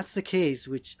if that's the case,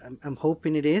 which I'm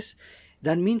hoping it is,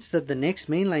 that means that the next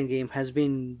mainline game has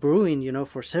been brewing,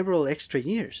 for several extra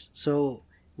years. So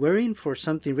we're in for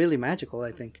something really magical,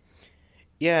 I think.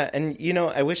 Yeah, and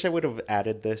I wish I would have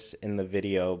added this in the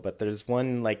video, but there's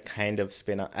one like kind of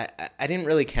spin-off. I didn't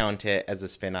really count it as a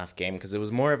spin-off game because it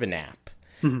was more of an app.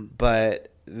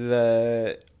 But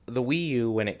the Wii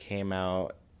U, when it came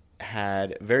out,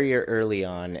 had very early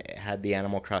on, it had the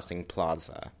Animal Crossing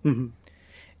Plaza.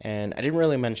 And I didn't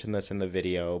really mention this in the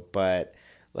video, but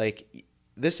like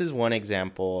this is one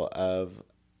example of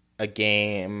a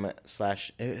game /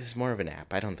 it's more of an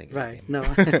app. I don't think it's a game. No.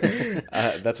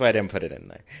 That's why I didn't put it in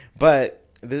there. But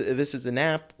this is an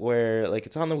app where like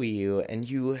it's on the Wii U, and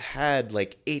you had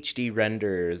like HD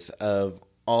renders of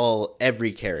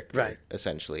every character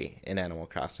essentially in Animal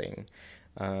Crossing.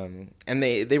 And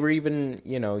they were even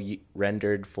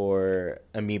rendered for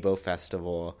Amiibo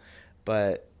Festival,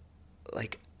 but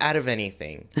like out of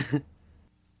anything.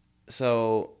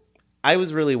 So I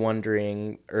was really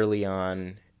wondering early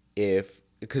on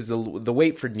because the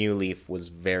wait for New Leaf was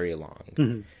very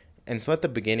long. And so at the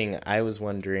beginning I was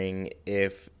wondering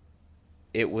if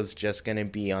it was just going to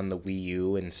be on the Wii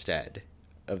U instead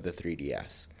of the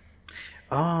 3DS.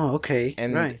 Oh, okay.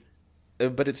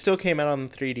 But it still came out on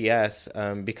the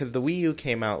 3DS because the Wii U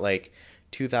came out like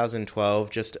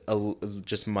 2012,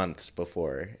 just months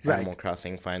before Animal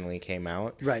Crossing finally came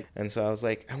out. And so I was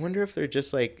like, I wonder if they're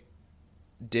just like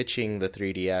ditching the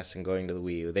 3DS and going to the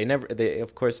Wii U. They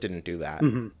of course didn't do that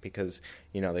because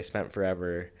they spent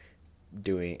forever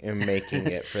making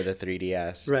it for the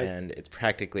 3DS, and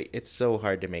it's so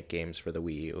hard to make games for the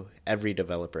Wii U. Every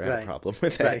developer had a problem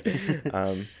with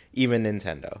it. Even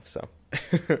Nintendo. So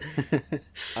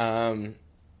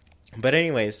but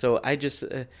anyway, so I just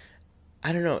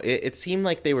I don't know, it seemed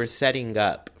like they were setting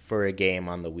up for a game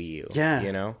on the Wii U.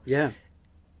 Yeah.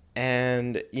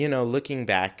 And looking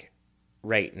back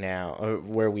right now, or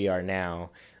where we are now,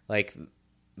 like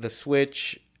the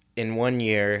Switch in 1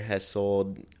 year has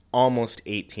sold almost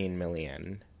 18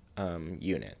 million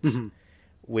units,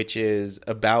 which is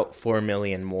about 4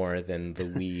 million more than the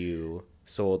Wii U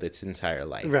sold its entire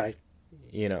life.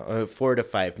 4 to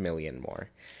 5 million more.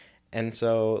 And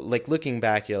so, like, looking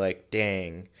back, you're like,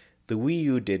 dang, the Wii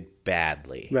U did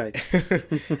badly.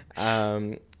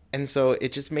 And so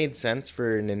it just made sense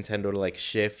for Nintendo to, like,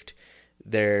 shift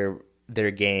their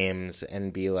games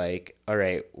and be like, all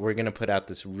right, we're going to put out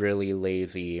this really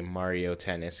lazy Mario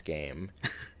Tennis game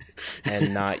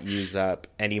and not use up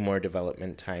any more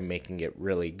development time making it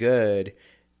really good.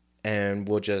 And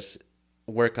we'll just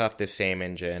work off the same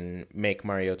engine, make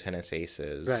Mario Tennis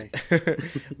Aces,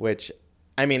 which,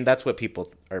 I mean, that's what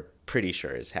people are pretty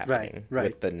sure is happening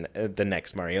with the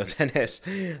next Mario Tennis.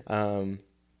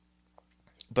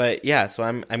 But yeah, so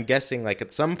I'm guessing like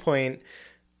at some point,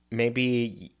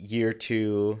 maybe year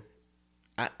 2,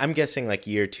 I'm guessing like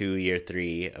year 2, year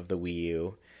 3 of the Wii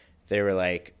U, they were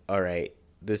like, all right,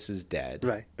 this is dead.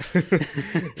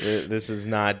 This is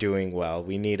not doing well.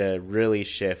 We need to really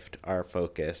shift our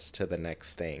focus to the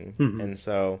next thing. And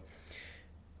so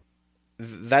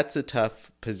that's a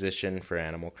tough position for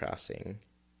Animal Crossing.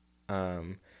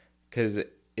 Because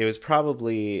it was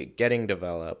probably getting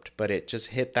developed, but it just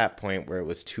hit that point where it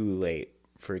was too late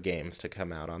for games to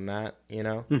come out on that,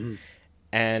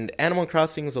 And Animal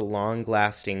Crossing is a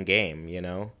long-lasting game,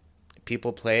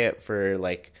 People play it for,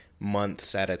 like,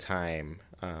 months at a time.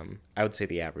 I would say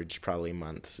the average probably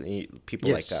months. People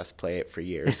like us play it for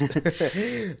years.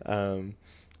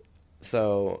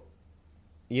 So,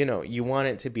 you want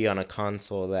it to be on a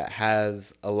console that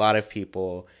has a lot of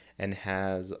people and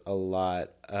has a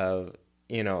lot of,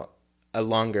 a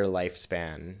longer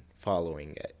lifespan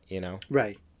following it,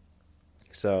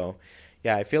 So,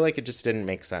 yeah, I feel like it just didn't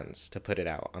make sense to put it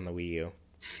out on the Wii U.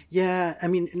 Yeah, I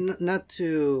mean, not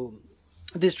to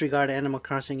disregard Animal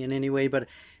Crossing in any way, but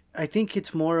I think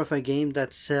it's more of a game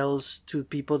that sells to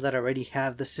people that already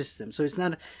have the system. So it's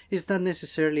not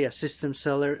necessarily a system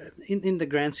seller in the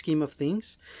grand scheme of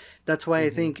things. That's why I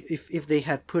think if they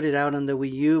had put it out on the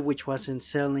Wii U, which wasn't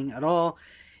selling at all,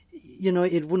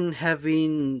 it wouldn't have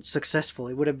been successful.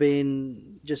 It would have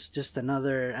been just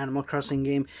another Animal Crossing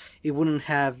game. It wouldn't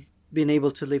have been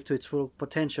able to live to its full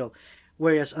potential.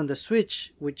 Whereas on the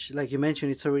Switch, which, like you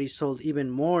mentioned, it's already sold even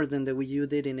more than the Wii U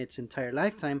did in its entire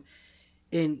lifetime,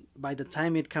 and by the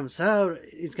time it comes out,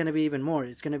 it's going to be even more.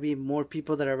 It's going to be more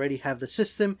people that already have the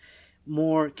system,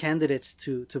 more candidates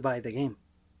to buy the game.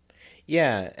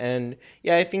 Yeah, and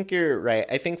yeah, I think you're right.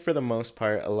 I think for the most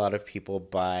part, a lot of people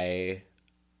buy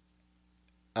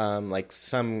like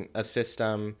a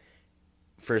system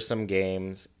for some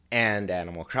games and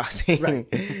Animal Crossing.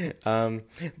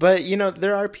 But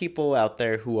there are people out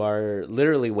there who are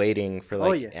literally waiting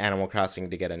for Animal Crossing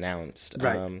to get announced.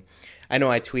 I know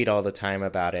I tweet all the time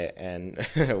about it, and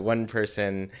one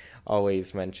person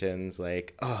always mentions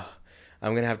like, "Oh,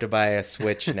 I'm gonna have to buy a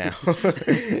Switch now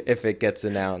if it gets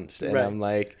announced," and I'm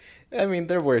like, I mean,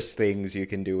 there are worse things you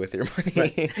can do with your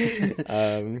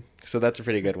money. So that's a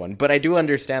pretty good one. But I do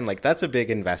understand, like, that's a big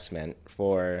investment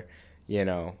for, you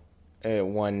know,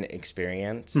 one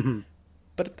experience.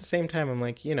 But at the same time, I'm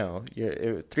like, you know,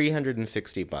 you're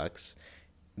 $360.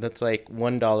 That's like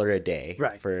 $1 a day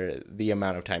for the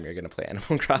amount of time you're going to play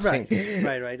Animal Crossing.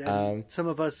 Right. And some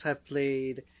of us have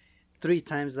played 3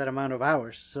 times that amount of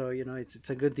hours. So, you know, it's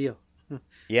a good deal.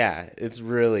 Yeah, it's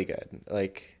really good.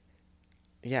 Like,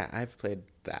 yeah, I've played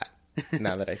that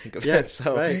now that I think of it.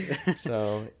 So,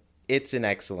 so it's an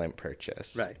excellent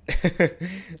purchase. Right.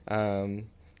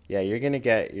 Yeah, you're going to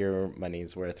get your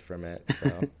money's worth from it.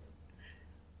 So,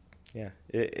 yeah,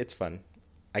 it's fun.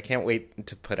 I can't wait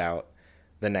to put out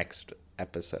the next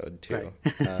episode, too.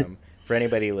 For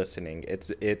anybody listening,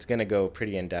 it's going to go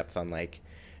pretty in depth on, like,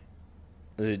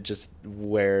 just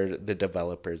where the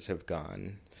developers have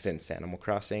gone since Animal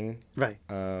Crossing. Right.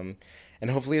 And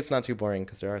hopefully it's not too boring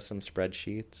because there are some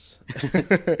spreadsheets.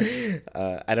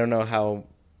 I don't know how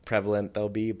prevalent they'll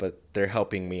be, but they're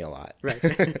helping me a lot. Right.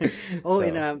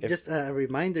 Just a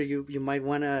reminder, you might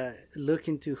want to look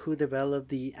into who developed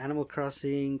the Animal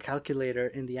Crossing calculator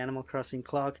and the Animal Crossing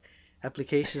clock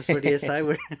applications for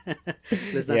DSi.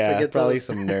 Let's not forget probably those.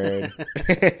 some nerd.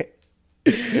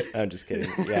 I'm just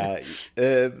kidding. Yeah.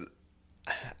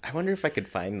 I wonder if I could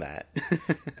find that.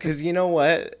 Because you know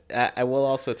what? I will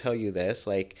also tell you this.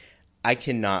 Like, I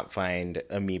cannot find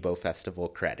Amiibo Festival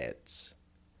credits.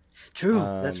 True.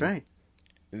 That's right.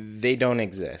 They don't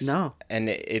exist. No. And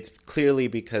it's clearly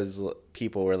because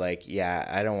people were like, yeah,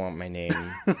 I don't want my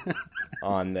name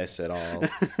on this at all.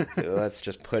 Let's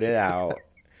just put it out.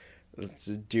 Let's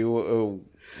do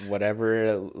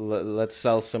whatever. Let's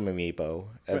sell some Amiibo,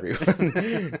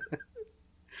 everyone.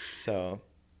 So,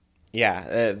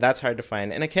 yeah, that's hard to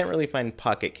find. And I can't really find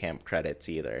Pocket Camp credits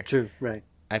either. True, right.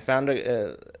 I found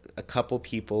a couple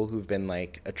people who've been,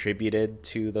 like, attributed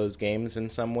to those games in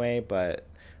some way, but,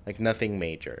 like, nothing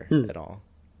major at all.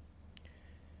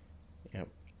 Yep.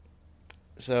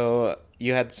 So,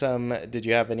 did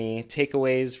you have any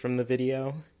takeaways from the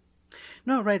video?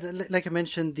 No, right. Like I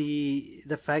mentioned, the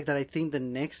fact that I think the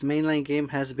next mainline game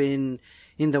has been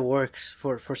in the works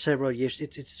for several years.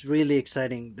 It's really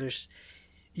exciting. There's,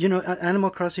 you know, Animal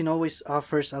Crossing always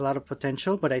offers a lot of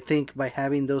potential, but I think by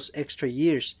having those extra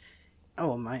years,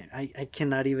 oh my, I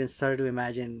cannot even start to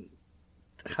imagine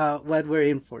what we're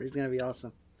in for. It's gonna be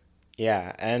awesome.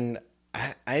 Yeah, and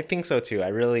I think so too. I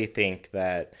really think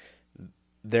that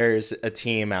there's a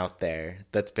team out there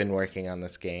that's been working on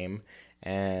this game,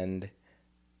 and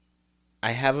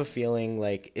I have a feeling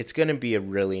like it's going to be a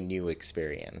really new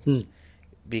experience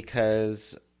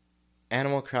because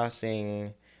Animal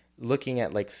Crossing, looking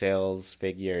at like sales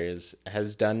figures,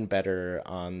 has done better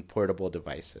on portable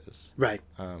devices. Right.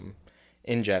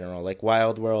 In general, like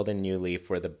Wild World and New Leaf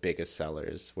were the biggest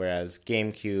sellers, whereas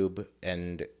GameCube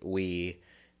and Wii,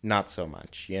 not so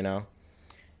much, you know?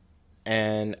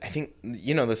 And I think,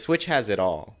 you know, the Switch has it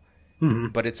all,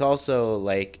 but it's also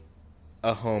like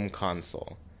a home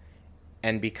console.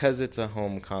 And because it's a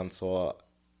home console,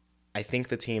 I think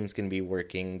the team's going to be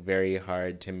working very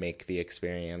hard to make the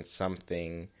experience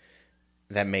something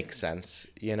that makes sense,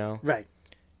 you know? Right.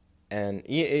 And,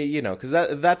 you know, because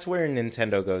that's where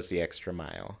Nintendo goes the extra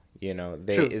mile. You know,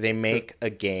 they make a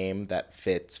game that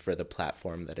fits for the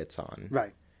platform that it's on.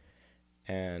 Right.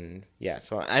 And, yeah,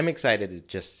 so I'm excited to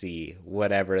just see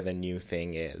whatever the new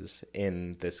thing is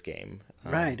in this game.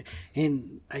 Right.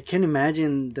 And I can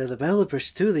imagine the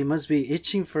developers, too. They must be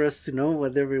itching for us to know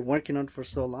what they've been working on for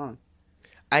so long.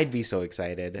 I'd be so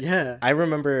excited. Yeah. I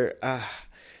remember,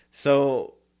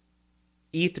 so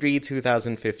E3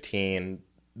 2015,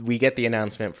 we get the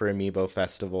announcement for Amiibo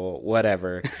Festival,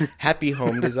 whatever. Happy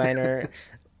Home Designer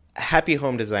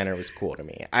was cool to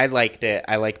me. I liked it.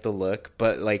 I liked the look,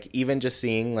 but like even just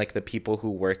seeing like the people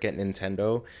who work at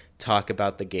Nintendo talk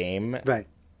about the game. Right.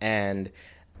 And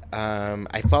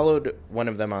I followed one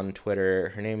of them on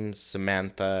Twitter. Her name's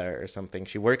Samantha or something.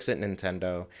 She works at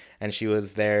Nintendo, and she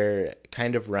was there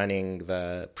kind of running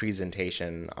the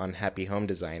presentation on Happy Home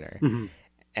Designer.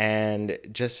 And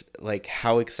just like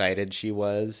how excited she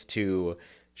was to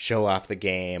show off the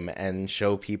game and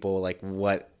show people like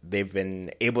what they've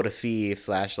been able to see /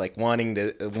 like wanting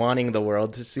the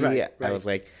world to see. Right. I was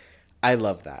like, I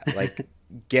love that. Like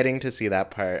getting to see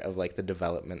that part of like the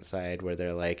development side where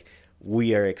they're like,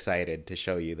 we are excited to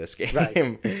show you this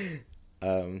game.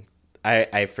 Right.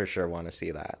 I for sure want to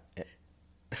see that.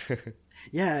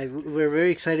 Yeah, we're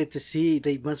very excited to see.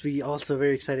 They must be also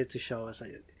very excited to show us.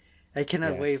 I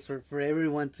cannot wait for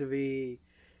everyone to be,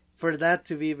 for that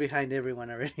to be behind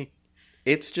everyone already.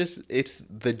 It's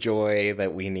the joy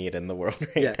that we need in the world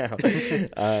right now.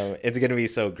 It's going to be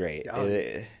so great.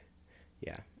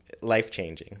 Yeah.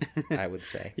 Life-changing, I would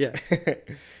say. Yeah.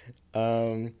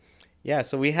 Yeah,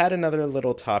 so we had another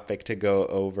little topic to go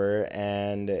over,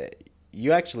 and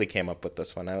you actually came up with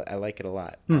this one. I like it a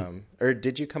lot. Or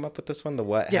did you come up with this one? The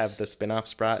what have the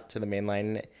spin-offs brought to the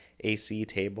mainline AC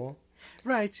table?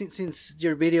 Right. Since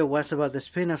your video was about the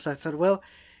spin-offs, I thought, well,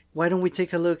 why don't we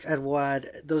take a look at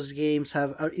what those games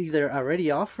have either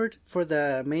already offered for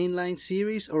the mainline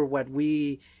series or what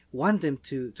we want them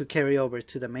to carry over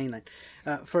to the mainline.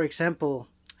 For example,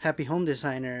 Happy Home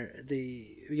Designer,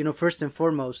 first and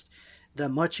foremost, the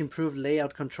much improved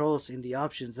layout controls in the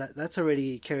options, that's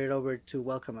already carried over to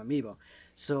Welcome Amiibo.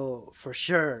 So for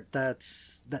sure, that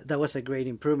was a great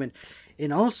improvement.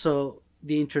 And also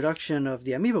the introduction of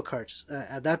the Amiibo cards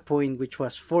at that point, which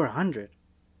was 400.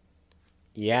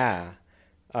 Yeah.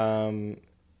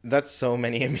 That's so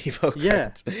many Amiibo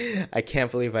cards. Yeah. I can't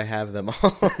believe I have them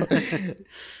all.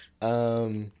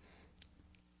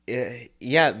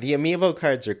 Yeah, the Amiibo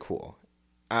cards are cool.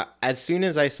 As soon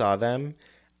as I saw them,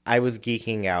 I was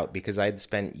geeking out because I'd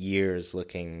spent years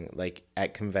looking like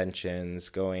at conventions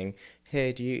going,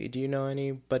 hey, do you know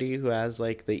anybody who has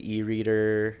like the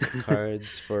e-reader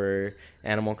cards for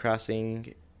Animal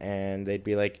Crossing? And they'd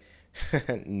be like,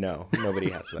 no,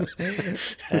 nobody has those.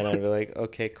 And I'd be like,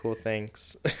 okay, cool,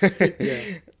 thanks.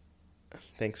 Yeah.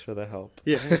 Thanks for the help.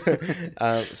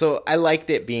 Yeah. So I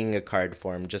liked it being a card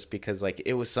form just because like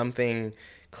it was something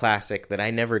classic that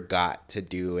I never got to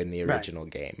do in the original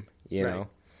game, you know?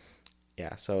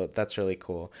 Yeah, so that's really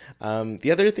cool. The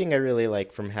other thing I really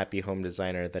like from Happy Home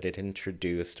Designer that it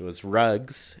introduced was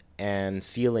rugs and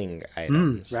ceiling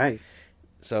items. Right.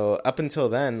 So up until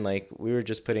then, like, we were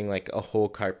just putting like a whole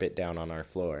carpet down on our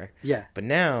floor. Yeah. But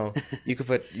now you could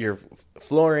put your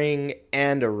flooring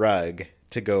and a rug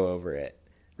to go over it.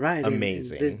 Right.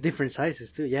 Amazing. And different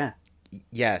sizes too. Yeah.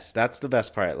 Yes, that's the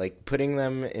best part. Like putting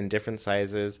them in different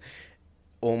sizes.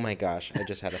 Oh my gosh, I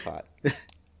just had a thought.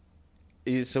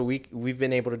 So we've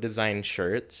been able to design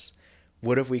shirts.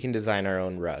 What if we can design our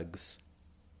own rugs?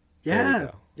 Yeah.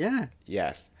 Yeah.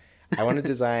 Yes. I want to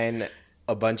design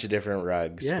a bunch of different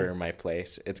rugs for my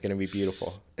place. It's going to be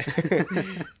beautiful.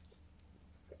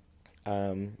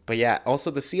 But yeah, also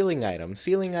the ceiling items.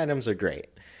 Ceiling items are great.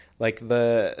 Like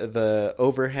the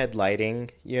overhead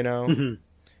lighting, you know, Mm-hmm.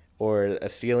 or a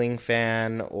ceiling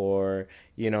fan, or,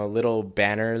 you know, little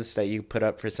banners that you put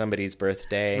up for somebody's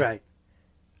birthday. Right.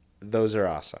 Those are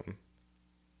awesome.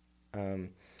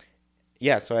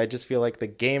 Yeah, so I just feel like the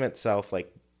game itself,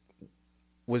 like,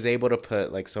 was able to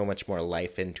put like so much more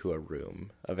life into a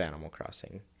room of Animal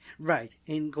Crossing. Right.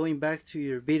 And going back to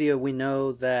your video, we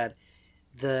know that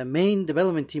the main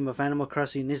development team of Animal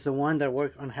Crossing is the one that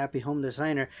worked on Happy Home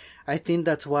Designer. I think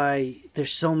that's why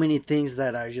there's so many things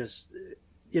that are just,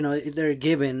 you know, they're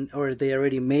given or they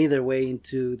already made their way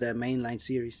into the mainline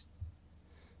series.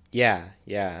 Yeah.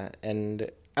 And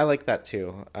I like that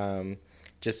too.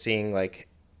 Just seeing like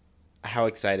how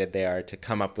excited they are to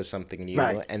come up with something new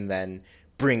and then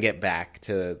bring it back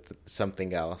to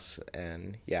something else.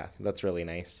 And yeah, that's really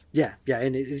nice. Yeah.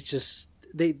 And it's just,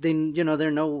 they you know,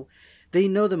 they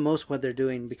know the most what they're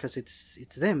doing because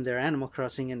it's them. They're Animal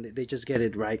Crossing and they just get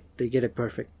it right. They get it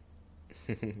perfect.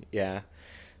 Yeah.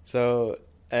 So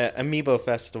Amiibo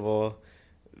Festival,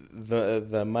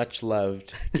 the much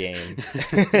loved game,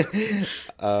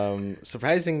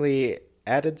 surprisingly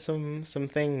added some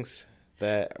things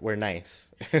that were nice.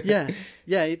 yeah.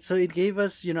 So it gave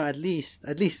us, you know, at least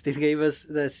it gave us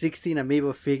the 16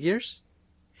 Amiibo figures,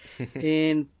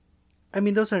 and I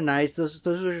mean those are nice. Those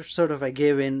were sort of a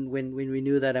given when we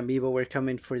knew that Amiibo were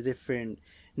coming for different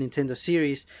Nintendo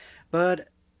series, but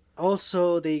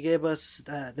also they gave us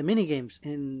the mini games,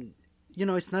 and you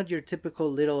know it's not your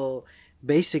typical little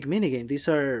basic minigame. These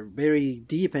are very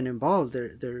deep and involved.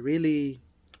 They're really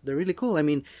cool. I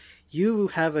mean, you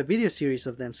have a video series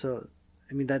of them, so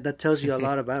I mean that tells you a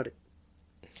lot about it.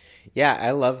 Yeah,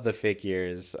 I love the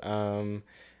figures.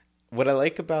 What I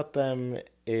like about them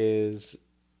is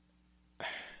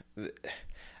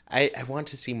I want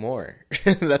to see more.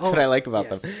 That's what I like about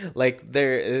them. Like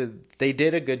they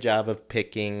did a good job of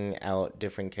picking out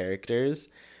different characters,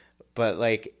 but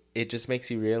like it just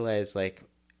makes you realize like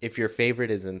if your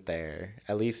favorite isn't there,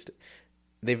 at least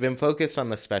they've been focused on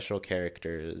the special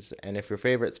characters, and if your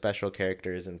favorite special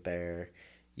character isn't there,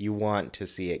 you want to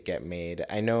see it get made.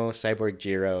 I know Cyborg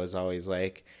Jiro is always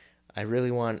like, I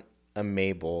really want a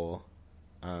Mabel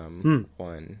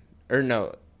one. Or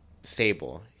no,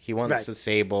 Sable. He wants a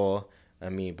Sable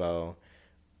amiibo,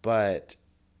 but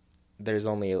there's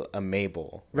only a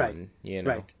Mabel one, you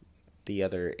know, the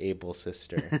other Able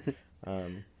sister.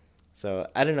 So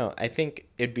I don't know. I think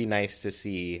it'd be nice to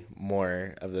see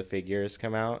more of the figures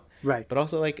come out. Right. But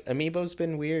also, like, amiibo's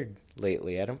been weird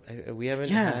lately. We haven't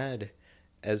had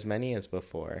as many as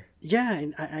before. Yeah,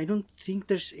 and I don't think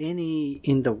there's any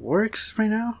in the works right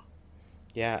now.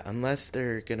 Yeah, unless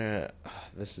they're gonna...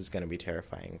 this is gonna be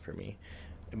terrifying for me.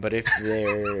 But if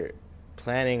they're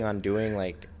planning on doing,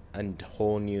 like, a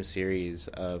whole new series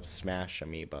of Smash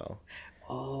amiibo...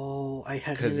 Oh, I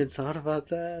hadn't even thought about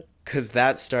that. Because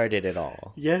that started it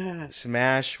all. Yeah.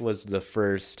 Smash was the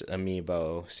first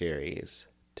amiibo series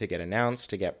to get announced,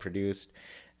 to get produced.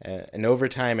 And over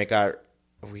time, we got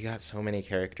so many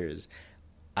characters.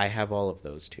 I have all of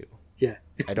those too. Yeah.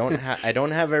 I don't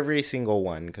have every single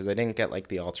one because I didn't get like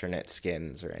the alternate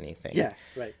skins or anything. Yeah,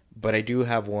 right. But I do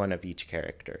have one of each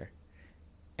character.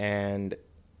 And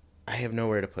I have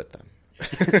nowhere to put them.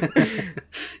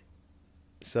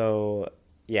 So,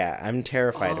 yeah, I'm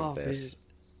terrified of this. Man.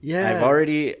 Yeah.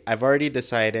 I've already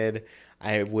decided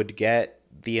I would get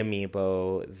the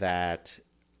amiibo that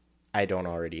I don't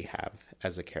already have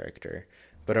as a character.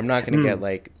 But I'm not going to get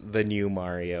like the new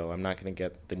Mario. I'm not going to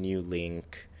get the new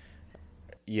Link,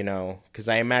 you know, because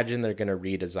I imagine they're going to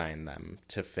redesign them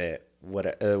to fit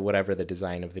whatever the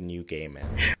design of the new game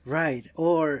is. Right.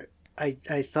 Or I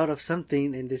thought of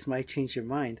something, and this might change your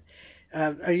mind.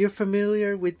 Are you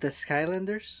familiar with the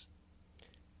Skylanders?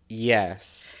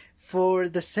 Yes. For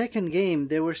the second game,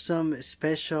 there were some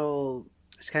special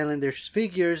Skylanders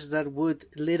figures that would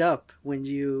lit up when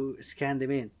you scan them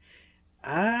in.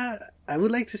 I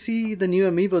would like to see the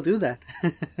new amiibo do that.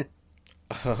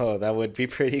 Oh, that would be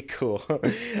pretty cool.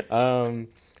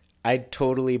 I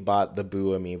totally bought the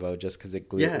Boo amiibo just because it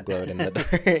glowed in the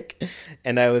dark.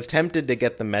 And I was tempted to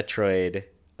get the Metroid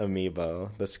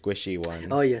amiibo, the squishy one.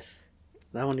 Oh, yes.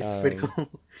 That one is pretty cool.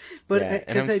 But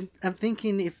I'm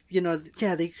thinking if, you know,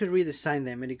 they could redesign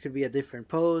them and it could be a different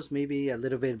pose, maybe a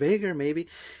little bit bigger, maybe.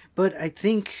 But I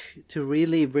think to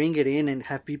really bring it in and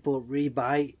have people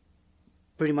rebuy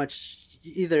pretty much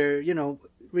either, you know,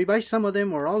 rebuy some of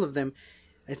them or all of them,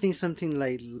 I think something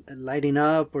like lighting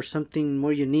up or something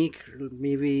more unique,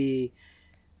 maybe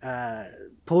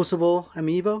posable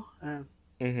amiibo.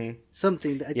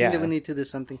 Something. I think they would need to do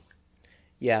something.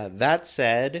 Yeah, that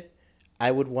said, I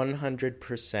would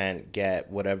 100% get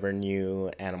whatever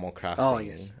new Animal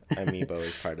Crossing amiibo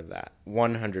is part of that.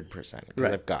 100%,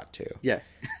 because I've got to. Yeah.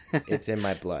 It's in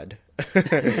my blood.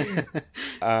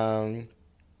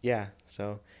 Yeah,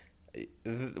 so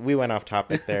we went off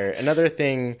topic there. Another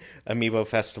thing Amiibo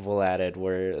Festival added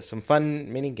were some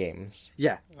fun mini games.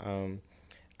 Yeah.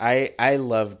 I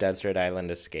love Desert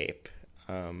Island Escape.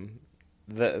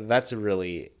 That's a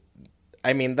really...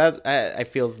 I mean, that I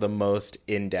feel is the most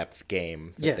in-depth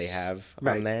game that they have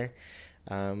on there.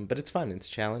 But it's fun. It's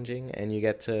challenging, and you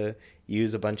get to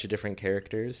use a bunch of different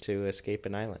characters to escape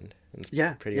an island. It's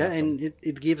pretty awesome. And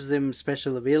it gives them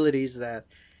special abilities that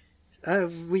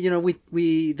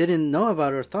we didn't know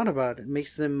about or thought about. It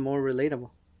makes them more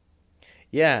relatable.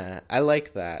 Yeah, I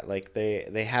like that. Like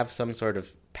they have some sort of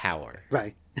power,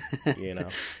 right? You know.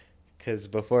 Because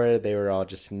before they were all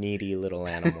just needy little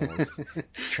animals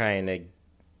trying to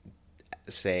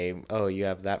say, oh, you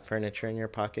have that furniture in your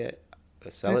pocket?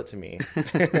 Sell it to me.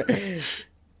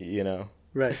 You know?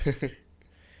 Right.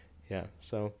 Yeah.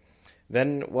 So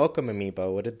then Welcome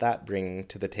Amiibo, what did that bring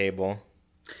to the table?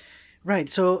 Right.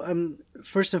 So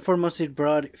first and foremost, it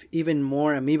brought even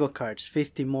more Amiibo cards,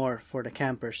 50 more for the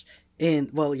campers.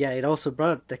 And, well, yeah, it also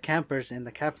brought the campers and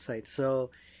the campsite. So...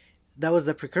 that was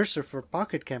the precursor for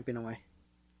Pocket Camp in a way.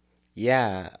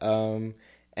 Yeah,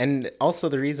 and also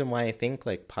the reason why I think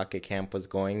like Pocket Camp was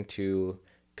going to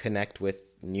connect with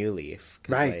New Leaf,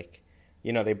 because like,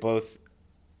 you know, they both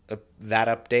that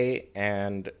update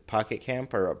and Pocket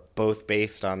Camp are both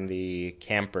based on the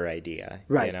camper idea,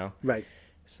 right? You know, right.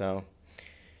 So,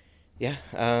 yeah,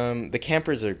 the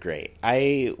campers are great.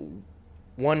 I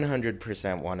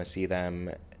 100% want to see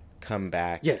them come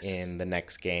back in the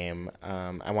next game.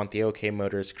 I want the OK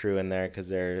Motors crew in there because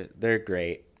they're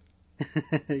great.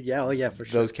 Yeah, oh yeah, for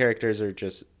sure. Those characters are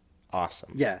just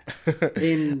awesome. Yeah,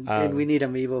 and we need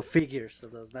Amiibo figures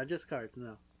of those, not just cards.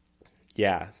 No.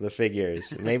 Yeah, the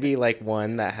figures. Maybe like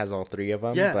one that has all three of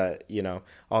them. Yeah. But you know,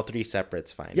 all three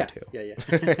separate's fine too. Yeah.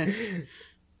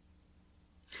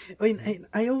 I mean,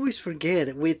 I always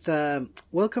forget with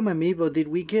Welcome Amiibo. Did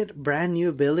we get brand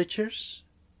new villagers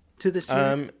to the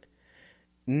series?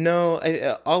 No,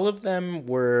 all of them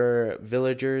were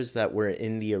villagers that were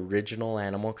in the original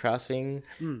Animal Crossing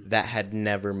that had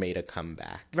never made a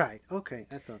comeback. Right. Okay,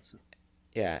 I thought so.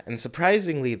 Yeah, and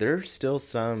surprisingly, there's still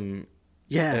some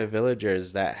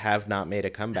villagers that have not made a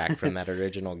comeback from that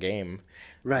original game.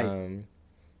 Right.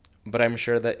 But I'm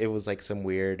sure that it was like some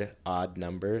weird odd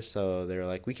number, so they were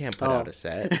like, we can't put out a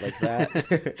set like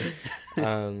that.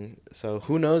 So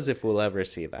who knows if we'll ever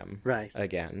see them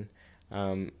again.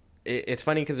 It's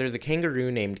funny because there's a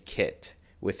kangaroo named Kit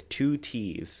with 2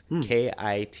 T's, Kitt.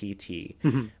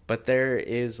 But there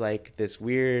is like this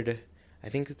weird, I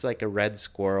think it's like a red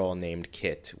squirrel named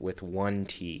Kit with 1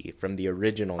 T from the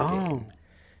original game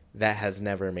that has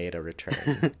never made a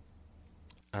return.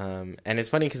 And it's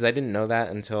funny because I didn't know that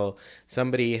until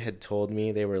somebody had told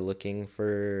me they were looking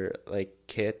for like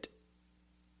Kit,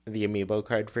 the amiibo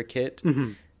card for Kit.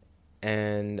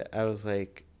 And I was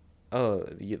like, oh,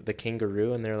 the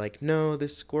kangaroo? And they're like, no,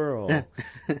 this squirrel.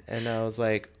 And I was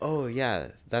like, oh, yeah,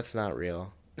 that's not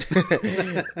real.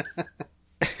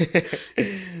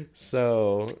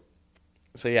 So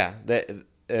yeah,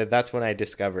 that's when I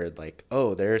discovered, like,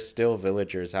 oh, there are still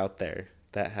villagers out there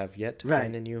that have yet to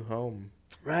find a new home.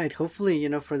 Right. Hopefully,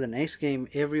 for the next game,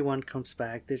 everyone comes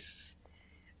back.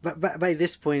 But by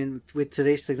this point, with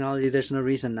today's technology, there's no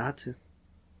reason not to.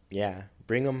 Yeah.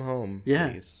 Bring them home,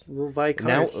 please. We'll buy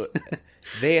cards. Now,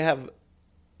 they have...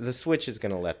 The Switch is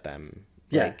going to let them,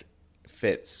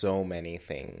 fit so many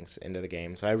things into the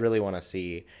game. So I really want to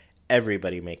see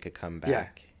everybody make a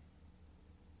comeback.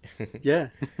 Yeah.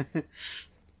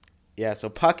 Yeah, so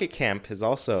Pocket Camp has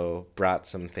also brought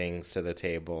some things to the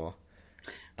table.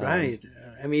 Right.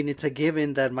 I mean, it's a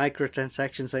given that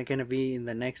microtransactions are going to be in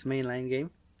the next mainline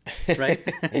game.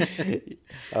 Right?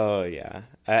 Oh, yeah.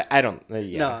 I don't...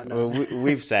 yeah. No.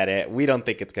 We've said it. We don't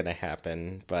think it's going to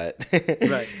happen, but...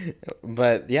 Right.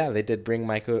 But, yeah, they did bring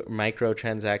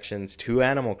microtransactions to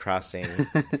Animal Crossing.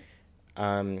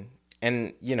 And,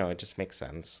 it just makes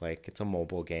sense. Like, it's a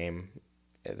mobile game.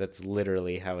 That's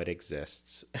literally how it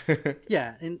exists.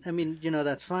 Yeah, and, I mean,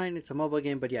 that's fine. It's a mobile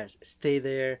game, but yes, stay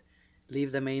there.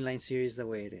 Leave the mainline series the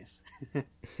way it is.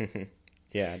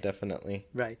 Yeah, definitely.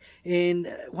 Right.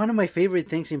 And one of my favorite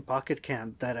things in Pocket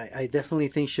Camp that I definitely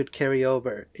think should carry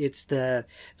over, it's the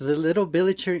little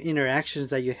villager interactions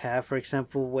that you have. For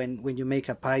example, when you make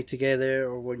a pie together,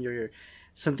 or when you're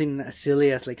something as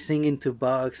silly as like singing to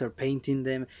bugs or painting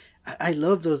them. I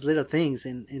love those little things,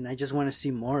 and I just want to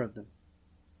see more of them.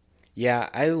 Yeah,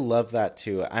 I love that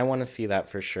too. I want to see that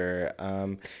for sure.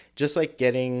 Just like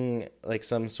getting like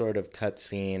some sort of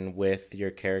cutscene with your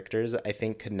characters, I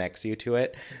think connects you to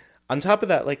it. On top of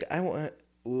that, like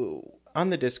on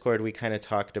the Discord, we kind of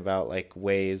talked about like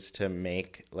ways to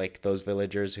make like those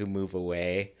villagers who move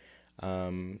away,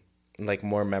 like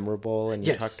more memorable. And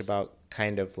you talked about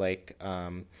kind of like,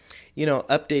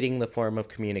 updating the form of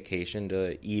communication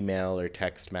to email or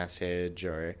text message,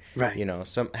 or,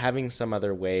 having some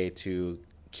other way to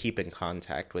keep in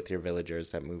contact with your villagers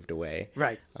that moved away.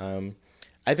 Right.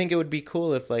 I think it would be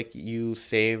cool if like you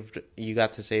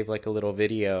got to save like a little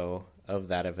video of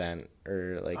that event,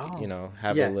 or like,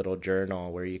 have a little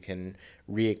journal where you can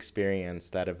re-experience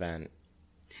that event.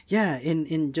 Yeah.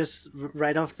 And just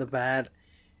right off the bat,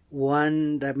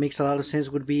 one that makes a lot of sense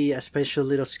would be a special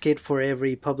little skit for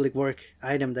every public work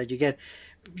item that you get.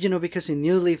 Because in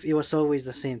New Leaf, it was always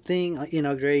the same thing.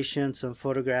 Inauguration, some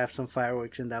photographs, some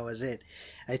fireworks, and that was it.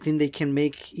 I think they can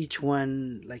make each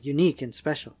one like unique and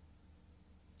special.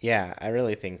 Yeah, I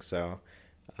really think so.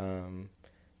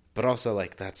 But also,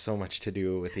 like, that's so much to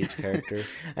do with each character.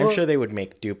 I'm sure they would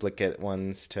make duplicate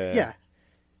ones to... Yeah.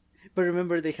 But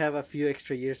remember, they have a few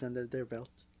extra years under their belt.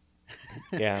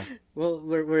 Yeah. Well,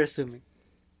 we're assuming.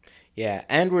 Yeah,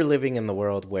 and we're living in the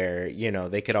world where,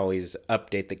 they could always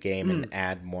update the game and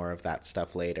add more of that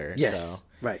stuff later. Yes, so,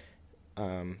 right.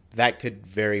 That could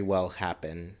very well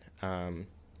happen.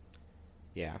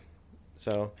 Yeah.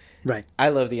 So, right. I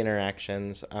love the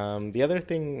interactions. The other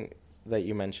thing that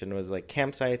you mentioned was, like,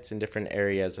 campsites in different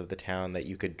areas of the town that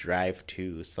you could drive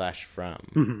to /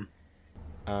 from.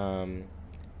 Mm-hmm.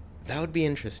 That would be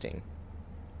interesting.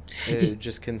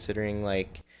 Just considering,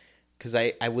 like, because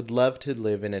I would love to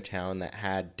live in a town that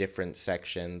had different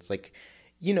sections. Like,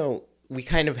 we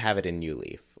kind of have it in New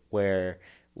Leaf, where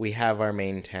we have our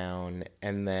main town,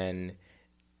 and then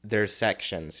there's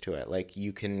sections to it. Like,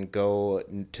 you can go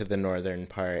to the northern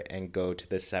part and go to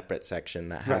the separate section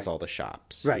that has all the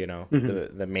shops,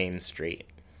 mm-hmm. the main street.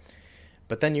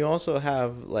 But then you also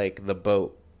have, like, the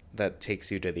boat that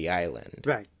takes you to the island.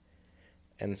 Right.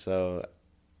 And so...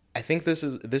 I think this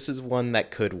is one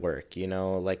that could work,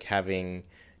 like having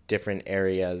different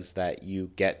areas that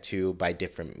you get to by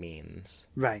different means.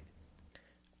 Right.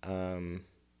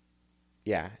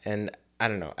 Yeah, and I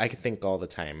don't know. I could think all the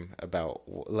time about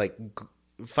like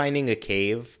finding a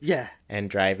cave, Yeah. and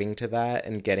driving to that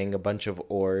and getting a bunch of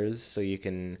ores so you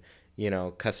can,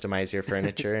 customize your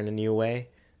furniture in a new way.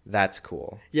 That's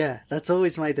cool. Yeah, that's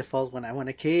always my default one. I want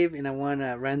a cave and I want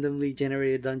a randomly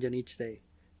generated dungeon each day.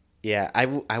 Yeah, I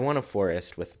want a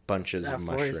forest with bunches A of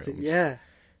forest, mushrooms. yeah.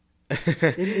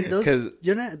 In those, 'Cause-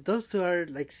 those two are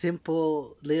like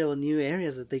simple little new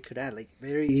areas that they could add like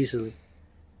very easily.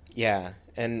 Yeah,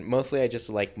 and mostly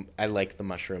I like the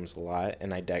mushrooms a lot,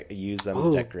 and I use them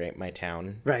Oh. to decorate my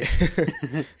town. Right.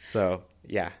 So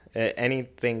yeah,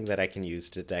 anything that I can use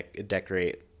to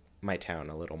decorate my town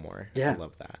a little more. Yeah. I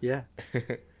love that. Yeah.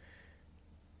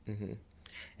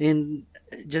 And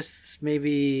just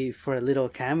maybe for a little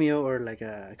cameo or like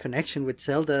a connection with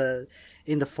Zelda,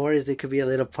 in the forest there could be a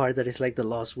little part that is like the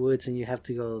Lost Woods and you have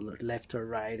to go left or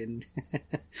right and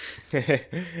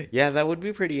Yeah, that would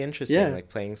be pretty interesting. Yeah. Like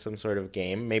playing some sort of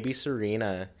game. Maybe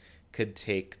Serena could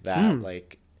take that,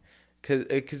 like,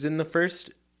 because in the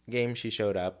first game she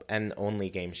showed up, and only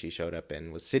game she showed up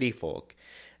in, was City Folk.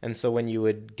 And so when you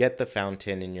would get the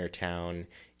fountain in your town,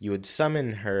 you would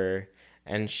summon her,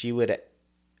 and she would.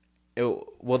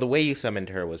 Well, the way you summoned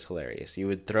her was hilarious. You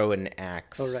would throw an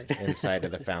axe Oh, right. inside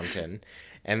of the fountain,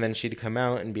 and then she'd come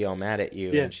out and be all mad at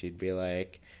you, Yeah. and she'd be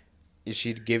like,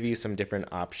 she'd give you some different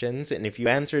options, and if you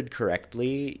answered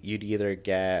correctly, you'd either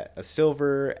get a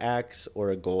silver axe or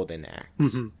a golden axe.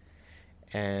 Mm-hmm.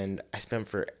 And I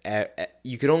spent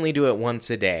you could only do it once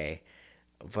a day,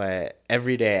 but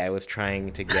every day I was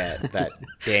trying to get that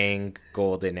dang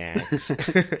golden axe.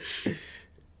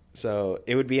 So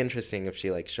it would be interesting if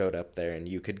she like showed up there and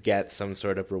you could get some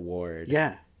sort of reward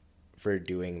yeah. for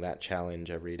doing that challenge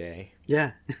every day.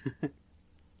 Yeah.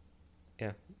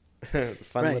 Yeah.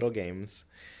 Fun Right. little games.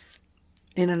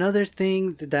 And another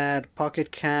thing that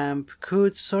Pocket Camp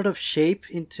could sort of shape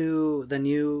into the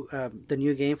new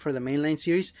game for the mainline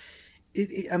series,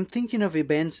 I'm thinking of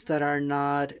events that are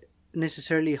not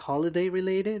necessarily holiday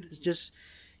related. It's just,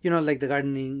 like the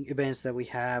gardening events that we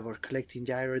have or collecting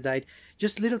gyrodite.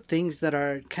 Just little things that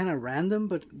are kind of random,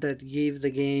 but that give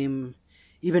the game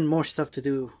even more stuff to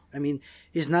do. I mean,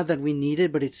 it's not that we need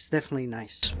it, but it's definitely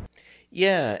nice.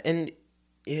 Yeah, and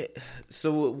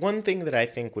so one thing that I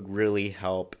think would really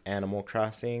help Animal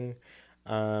Crossing,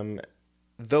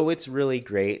 though it's really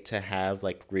great to have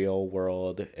like real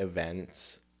world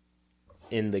events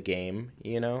in the game,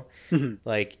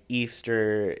 like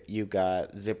Easter, you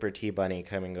got Zipper T Bunny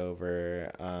coming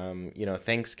over,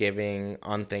 Thanksgiving,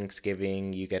 on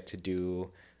Thanksgiving you get to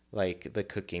do like the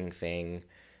cooking thing.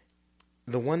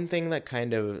 The one thing that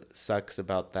kind of sucks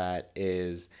about that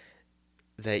is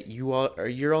that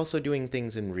you're also doing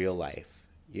things in real life,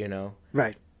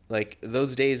 Right. like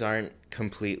those days aren't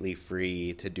completely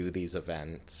free to do these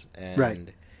events, and Right.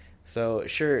 so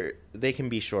sure they can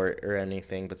be short or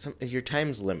anything, but your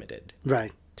time's limited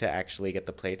Right. to actually get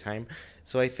the playtime.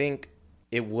 So I think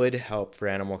it would help for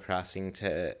Animal Crossing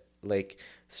to like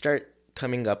start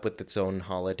coming up with its own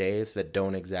holidays that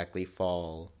don't exactly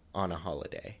fall on a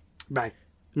holiday. Right.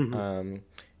 Mm-hmm.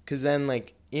 Because then,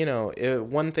 like,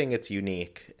 one thing, it's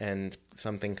unique and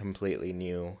something completely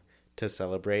new to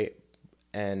celebrate,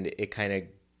 and it kind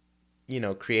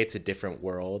of, creates a different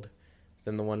world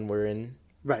than the one we're in.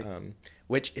 Right.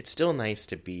 Which it's still nice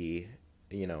to be,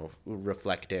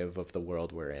 reflective of the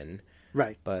world we're in.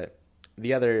 Right. But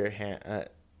the other hand,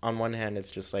 on one hand,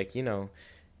 it's just like,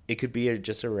 it could be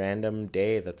just a random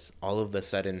day that's all of a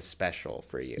sudden special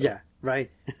for you. Yeah.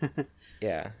 Right.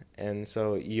 Yeah, and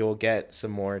so you'll get some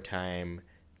more time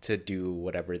to do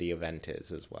whatever the event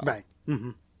is as well. Right.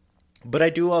 Mm-hmm. But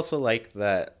I do also like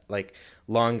that, like,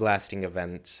 long-lasting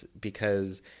events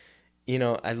because,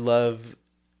 I love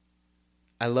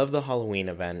the Halloween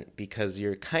event because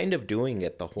you're kind of doing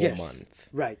it the whole Yes. month.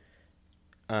 Right.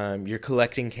 You're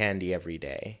collecting candy every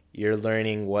day. You're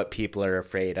learning what people are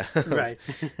afraid of. Right.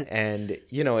 And,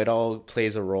 it all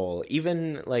plays a role.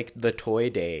 Even, like, the Toy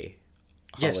Day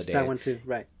holiday. Yes, that one too.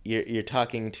 Right. You're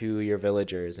talking to your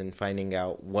villagers and finding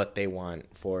out what they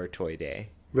want for Toy Day.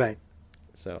 Right.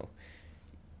 So,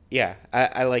 yeah,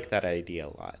 I like that idea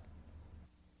a lot.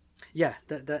 Yeah,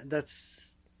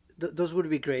 those would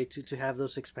be great to have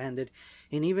those expanded,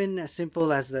 and even as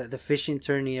simple as the fishing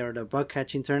tourney or the bug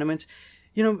catching tournaments,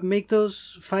 make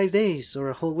those 5 days or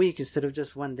a whole week instead of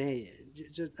just one day.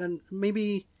 And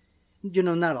maybe,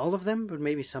 not all of them, but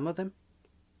maybe some of them.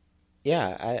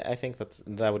 Yeah, I think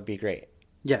that would be great.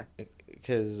 Yeah.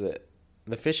 Because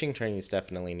the fishing tourneys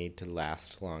definitely need to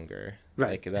last longer.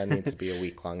 Right. Like, that needs to be a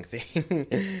week-long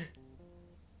thing.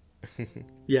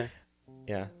 Yeah.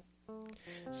 Yeah.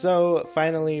 So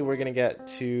finally, we're gonna get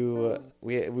to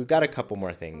we've got a couple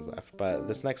more things left, but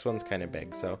this next one's kind of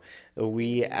big. So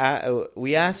we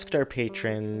asked our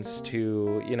patrons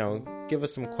to give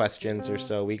us some questions or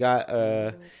so. We got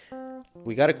a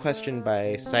question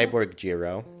by Cyborg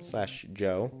Jiro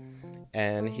 /Joe,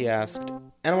 and he asked,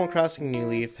 Animal Crossing New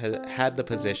Leaf had the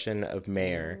position of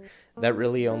mayor. That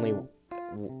really only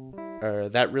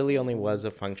was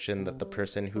a function that the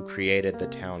person who created the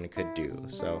town could do.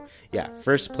 So, yeah,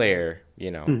 first player,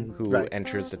 who right.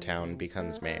 enters the town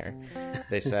becomes mayor.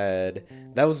 They said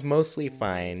that was mostly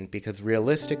fine because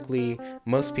realistically,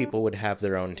 most people would have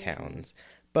their own towns.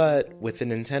 But with the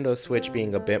Nintendo Switch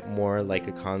being a bit more like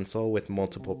a console with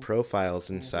multiple profiles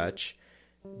and such,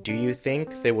 do you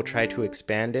think they will try to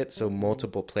expand it so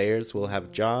multiple players will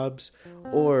have jobs,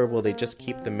 or will they just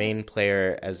keep the main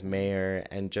player as mayor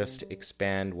and just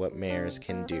expand what mayors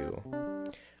can do?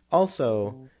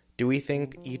 Also, do we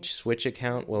think each Switch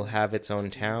account will have its own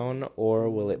town, or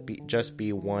will it just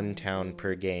be one town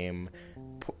per game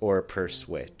or per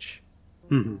Switch?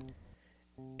 Mm-hmm.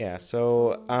 Yeah,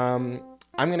 so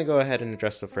I'm going to go ahead and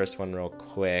address the first one real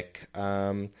quick.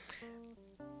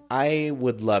 I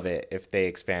would love it if they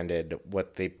expanded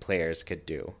what the players could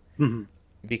do. Mm-hmm.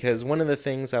 Because one of the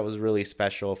things that was really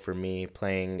special for me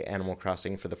playing Animal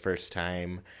Crossing for the first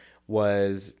time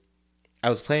was I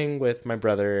was playing with my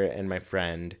brother and my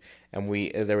friend, and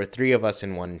there were 3 of us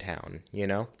in one town,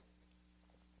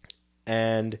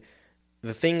 And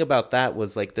the thing about that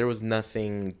was, like, there was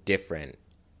nothing different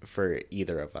for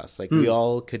either of us. Like, we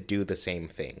all could do the same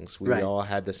things. We right. all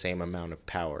had the same amount of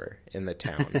power in the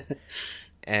town.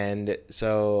 And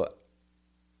so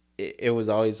it was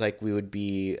always like we would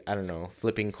be, I don't know,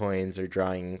 flipping coins or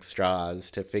drawing straws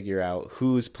to figure out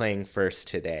who's playing first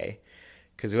today.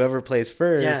 Because whoever plays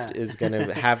first is going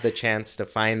to have the chance to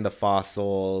find the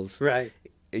fossils, right?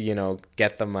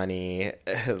 Get the money,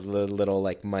 the little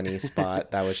like money spot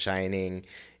that was shining,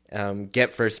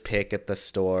 get first pick at the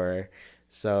store.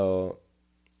 So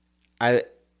I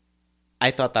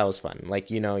thought that was fun. Like,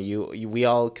 we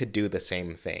all could do the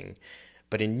same thing.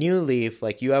 But in New Leaf,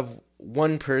 like, you have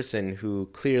one person who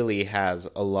clearly has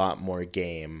a lot more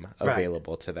game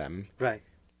available to them. Right.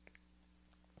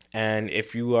 And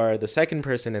if you are the second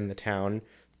person in the town,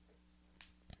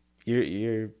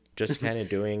 you're just kind of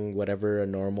doing whatever a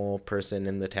normal person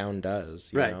in the town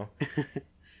does, you know?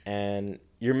 And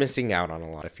you're missing out on a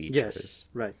lot of features. Yes,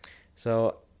 right.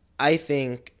 So I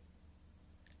think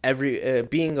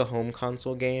being a home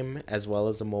console game as well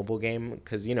as a mobile game,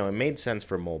 because it made sense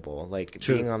for mobile. Like,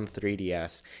 True. Being on the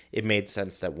 3DS, it made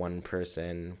sense that one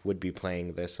person would be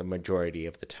playing this a majority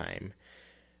of the time.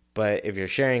 But if you're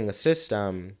sharing a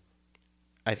system,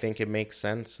 I think it makes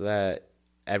sense that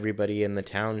everybody in the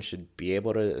town should be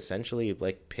able to essentially,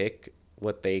 like, pick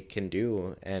what they can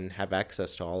do and have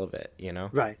access to all of it.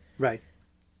 Right.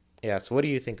 Yeah. So what do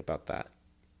you think about that?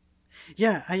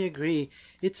 Yeah, I agree.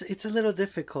 It's a little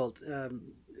difficult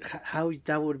how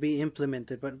that would be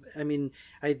implemented, but I mean,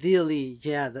 ideally,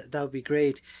 yeah, that would be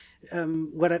great.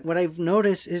 What I've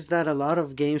noticed is that a lot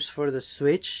of games for the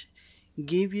Switch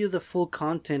give you the full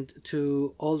content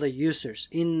to all the users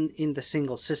in the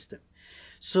single system.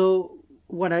 So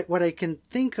what I can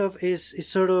think of is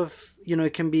sort of,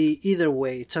 it can be either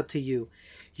way. It's up to you.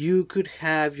 You could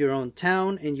have your own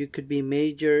town, and you could be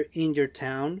major in your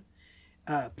town.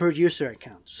 Per user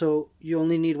account. So you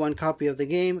only need one copy of the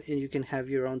game, and you can have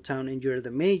your own town, and you're the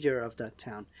mayor of that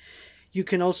town. You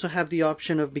can also have the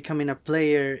option of becoming a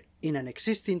player in an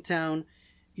existing town.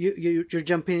 You're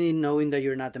jumping in knowing that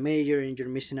you're not the mayor and you're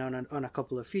missing out on a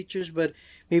couple of features, but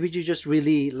maybe you just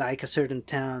really like a certain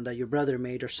town that your brother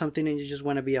made or something, and you just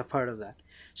want to be a part of that.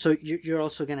 So you're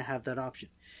also going to have that option.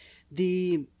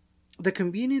 The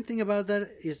convenient thing about that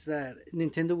is that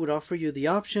Nintendo would offer you the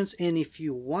options, and if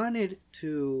you wanted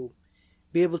to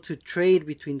be able to trade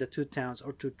between the two towns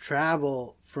or to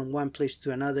travel from one place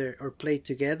to another or play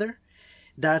together,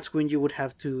 that's when you would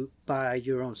have to buy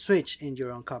your own Switch and your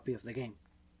own copy of the game.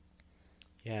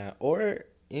 Yeah, or,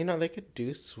 they could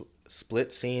do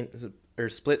split scene or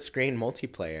split screen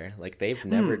multiplayer. Like, they've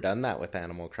never done that with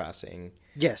Animal Crossing.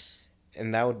 Yes.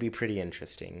 And that would be pretty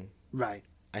interesting. Right.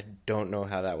 I don't know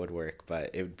how that would work,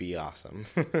 but it would be awesome.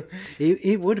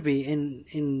 It would be,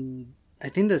 and I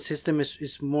think the system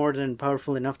is more than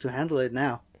powerful enough to handle it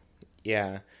now.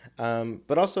 Yeah,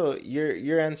 but also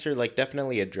your answer, like,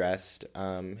 definitely addressed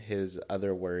his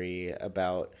other worry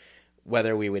about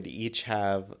whether we would each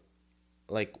have,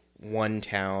 like, one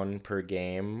town per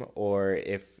game, or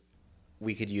if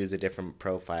we could use a different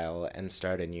profile and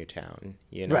start a new town,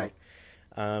 you know? Right.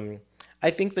 I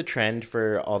think the trend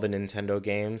for all the Nintendo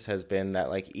games has been that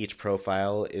like each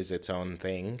profile is its own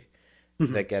thing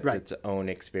that gets Right. its own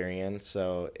experience.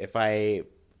 So if I,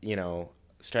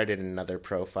 started another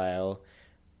profile,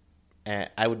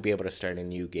 I would be able to start a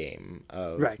new game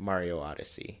of Right. Mario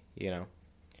Odyssey,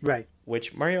 Right.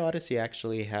 which Mario Odyssey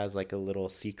actually has like a little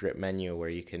secret menu where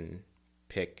you can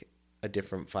pick a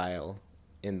different file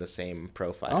in the same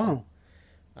profile.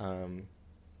 Oh.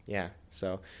 Yeah,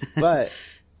 so, but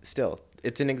still,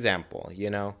 it's an example,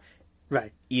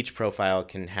 Right. Each profile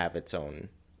can have its own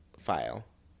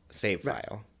save Right.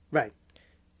 file. Right.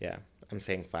 Yeah, I'm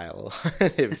saying file.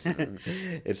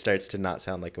 It starts to not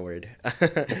sound like a word.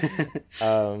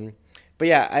 But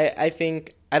yeah,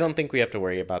 I don't think we have to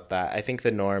worry about that. I think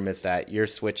the norm is that your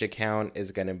Switch account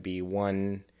is going to be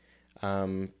one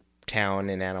town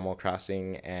in Animal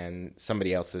Crossing, and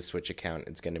somebody else's Switch account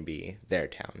is going to be their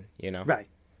town, Right.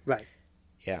 Right.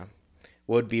 Yeah.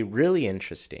 What would be really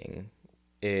interesting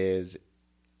is,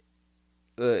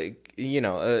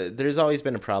 there's always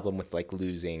been a problem with like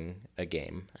losing a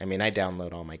game. I mean, I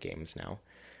download all my games now,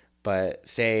 but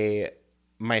say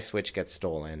my Switch gets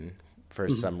stolen for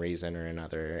some reason or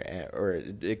another, or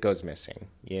it goes missing,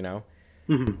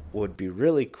 would be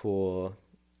really cool.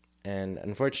 And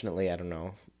unfortunately, I don't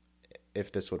know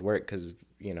if this would work because,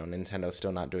 Nintendo's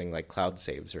still not doing like cloud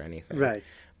saves or anything. Right.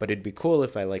 But it'd be cool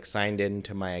if I like signed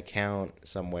into my account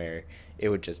somewhere, it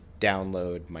would just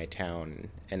download my town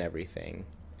and everything,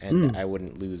 and I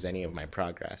wouldn't lose any of my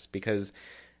progress, because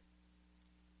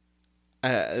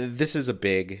this is a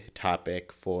big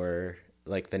topic for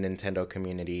like the Nintendo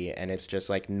community, and it's just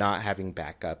like not having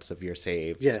backups of your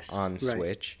saves on right.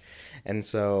 Switch. And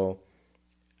so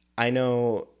I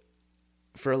know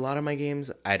for a lot of my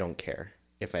games, I don't care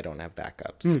if I don't have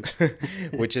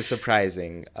backups, which is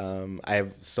surprising. I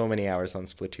have so many hours on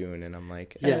Splatoon, and I'm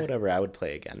like, whatever, I would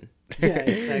play again. Yeah,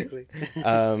 exactly.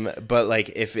 But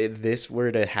like, if this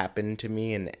were to happen to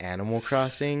me in Animal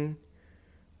Crossing,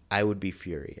 I would be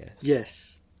furious.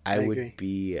 Yes. I would agree.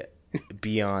 be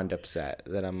beyond upset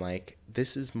that I'm like,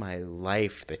 this is my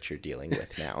life that you're dealing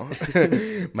with now.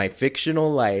 My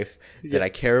fictional life that I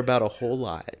care about a whole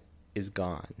lot is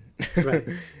gone. Right.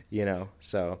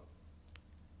 So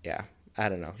yeah, I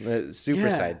don't know. Super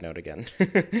side note again.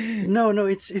 No,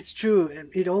 it's true.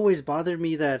 It always bothered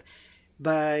me that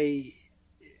by,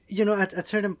 at a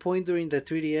certain point during the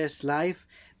 3DS Live,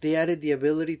 they added the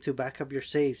ability to back up your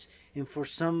saves. And for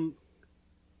some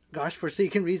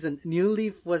forsaken reason, New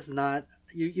Leaf was not,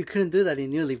 you couldn't do that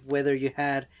in New Leaf, whether you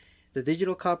had the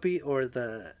digital copy or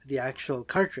the actual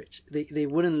cartridge. They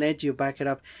wouldn't let you back it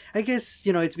up. I guess,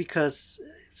 it's because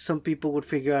some people would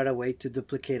figure out a way to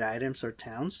duplicate items or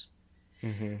towns.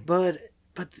 Mm-hmm. But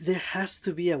there has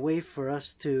to be a way for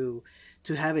us to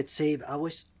have it saved. I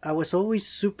was always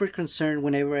super concerned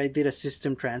whenever I did a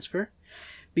system transfer,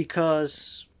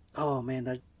 because, oh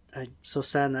man, I'm so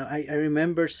sad now. I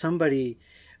remember somebody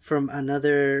from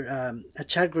another a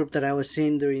chat group that I was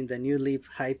in during the New Leaf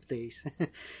hype days,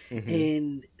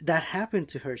 and that happened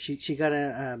to her. She got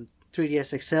a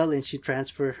 3DS XL, and she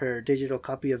transferred her digital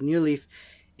copy of New Leaf,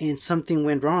 and something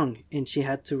went wrong, and she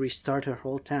had to restart her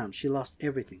whole town. She lost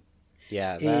everything.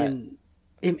 Yeah, and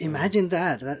imagine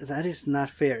that is not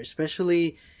fair,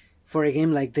 especially for a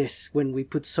game like this, when we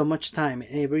put so much time.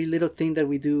 Every little thing that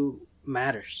we do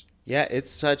matters. Yeah,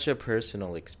 it's such a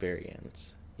personal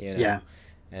experience, Yeah.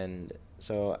 And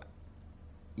so,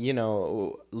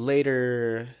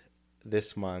 later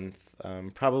this month,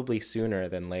 probably sooner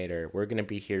than later, we're going to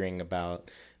be hearing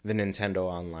about the Nintendo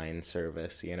Online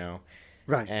service,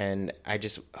 Right. And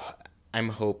I'm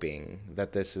hoping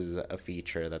that this is a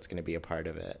feature that's going to be a part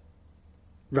of it.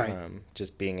 Right.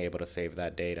 Just being able to save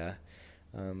that data.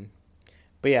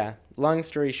 But yeah, long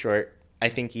story short, I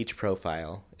think each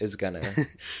profile is going to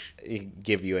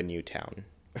give you a new town.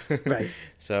 Right.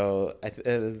 So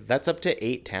that's up to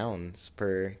 8 towns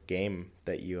per game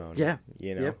that you own. Yeah.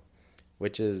 Yep.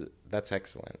 That's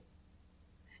excellent.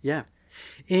 Yeah.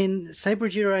 And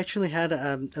CyberGiro actually had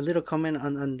a little comment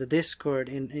on the Discord,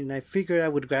 and I figured I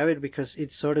would grab it because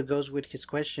it sort of goes with his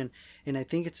question, and I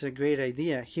think it's a great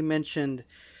idea. He mentioned,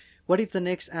 what if the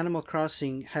next Animal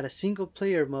Crossing had a single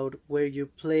player mode where you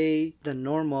play the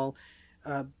normal,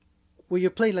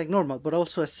 like normal, but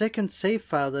also a second save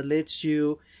file that lets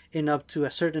you and up to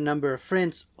a certain number of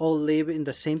friends all live in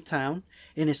the same town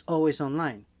and is always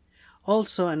online.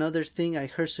 Also, another thing I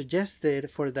heard suggested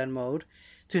for that mode,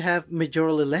 to have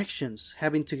mayoral elections,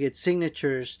 having to get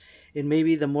signatures, and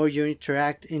maybe the more you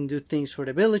interact and do things for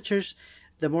the villagers,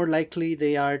 the more likely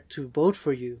they are to vote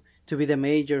for you to be the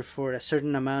major for a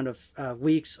certain amount of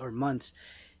weeks or months.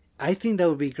 I think that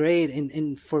would be great.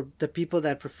 And for the people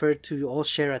that prefer to all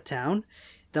share a town,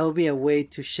 that would be a way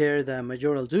to share the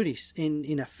majoral duties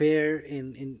in a fair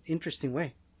in interesting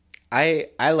way. I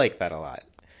like that a lot.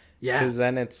 Yeah. Because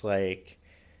then it's like,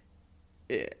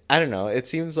 I don't know, it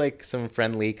seems like some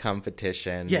friendly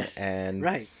competition. Yes, and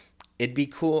right. It'd be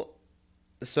cool.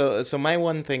 So my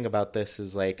one thing about this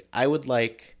is, like, I would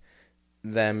like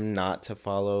them not to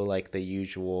follow, like, the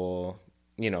usual,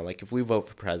 like, if we vote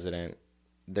for president,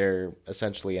 they're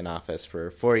essentially in office for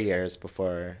 4 years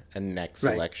before a next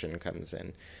election comes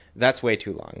in. That's way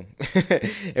too long.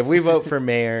 If we vote for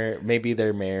mayor, maybe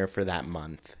they're mayor for that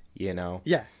month,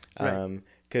 Yeah, right.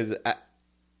 Because,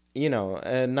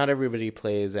 not everybody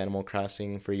plays Animal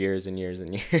Crossing for years and years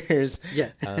and years.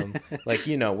 Yeah.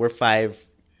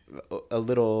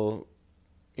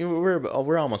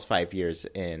 We're almost 5 years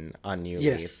in on New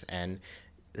Yes. Leaf, and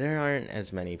there aren't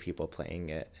as many people playing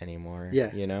it anymore.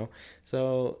 Yeah.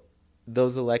 So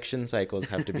those election cycles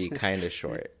have to be kind of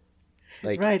short.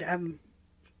 Like, Right.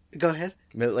 Go ahead.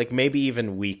 like maybe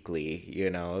even weekly,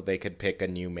 they could pick a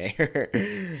new mayor.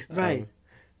 Right.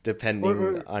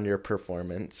 Depending on your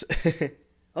performance.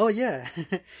 Oh yeah.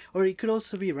 Or it could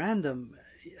also be random.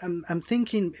 I'm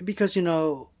thinking, because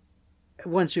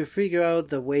once you figure out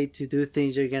the way to do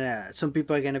things, some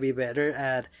people are gonna be better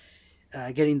at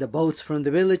getting the votes from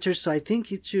the villagers. So I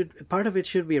think part of it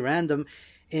should be random,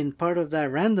 and part of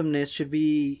that randomness should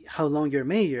be how long you're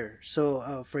mayor.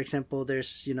 So for example,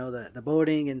 there's the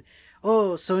voting, and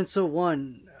so and so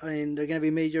won, and they're gonna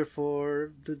be mayor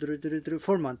for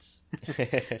 4 months.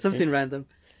 Something random.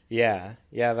 Yeah,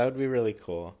 that would be really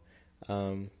cool.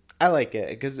 I like it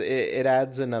because it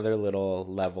adds another little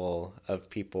level of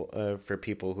people for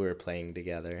people who are playing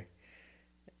together,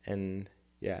 and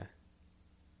yeah,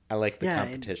 I like the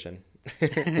competition.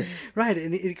 Right,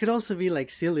 and it could also be like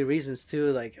silly reasons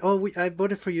too, like, I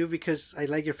voted for you because I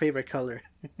like your favorite color.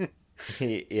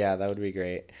 Yeah, that would be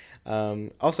great.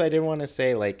 Also, I did want to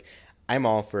say, like, I'm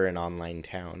all for an online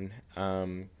town.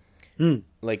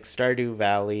 Like, Stardew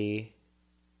Valley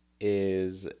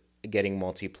is getting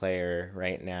multiplayer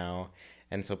right now,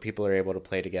 and so people are able to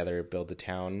play together, build a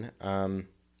town.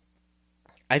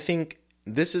 I think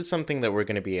this is something that we're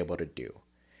going to be able to do.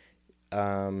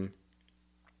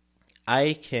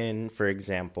 I can, for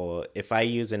example, if I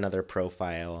use another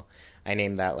profile, I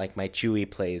name that like my Chewy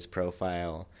Plays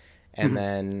profile, and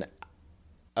then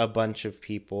a bunch of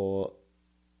people,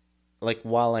 like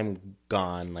while I'm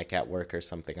gone, like at work or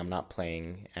something, I'm not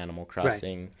playing Animal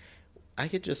Crossing. Right. I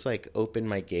could just like open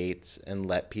my gates and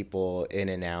let people in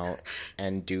and out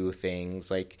and do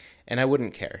things like, and I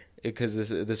wouldn't care because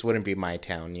this wouldn't be my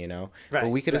town, Right, but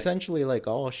we could essentially like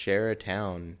all share a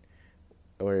town,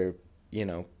 or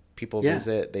people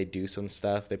visit, they do some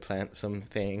stuff, they plant some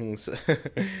things.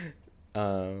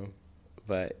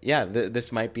 But yeah,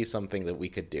 this might be something that we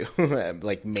could do,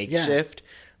 like makeshift.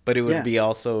 But it would be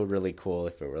also really cool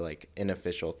if it were like an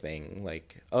official thing,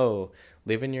 like,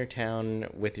 live in your town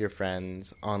with your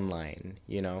friends online,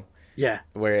 Yeah.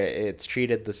 Where it's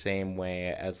treated the same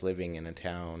way as living in a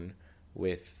town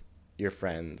with your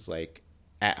friends, like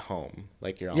at home,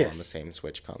 like you're all on the same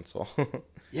Switch console.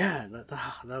 Yeah,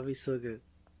 that'd be so good.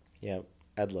 Yeah,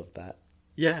 I'd love that.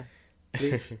 Yeah,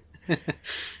 please.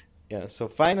 Yeah, so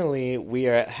finally we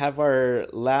have our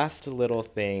last little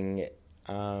thing.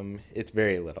 It's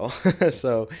very little.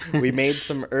 So we made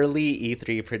some early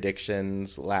E3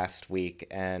 predictions last week,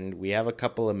 and we have a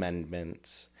couple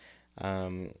amendments.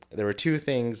 There were two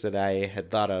things that I had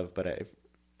thought of, but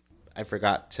I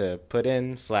forgot to put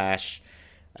in /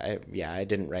 I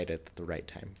didn't write it at the right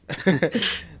time.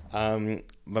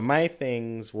 But my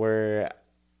things were,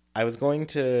 I was going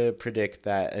to predict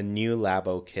that a new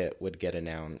Labo kit would get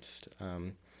announced.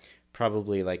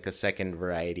 Probably like a second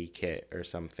variety kit or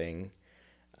something.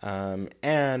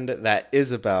 And that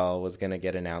Isabelle was going to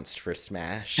get announced for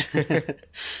Smash.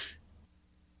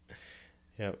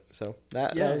 Yep. So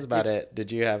that was about it.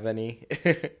 Did you have any?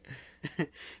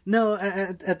 No,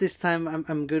 at this time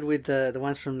I'm good with the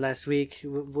ones from last week.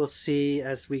 We'll see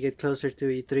as we get closer to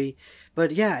E3.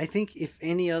 But yeah, I think if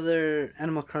any other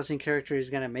Animal Crossing character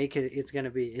is gonna make it, it's gonna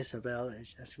be Isabelle.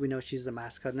 As we know, she's the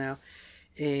mascot now,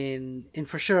 and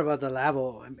for sure about the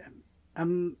Labo.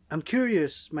 I'm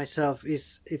curious myself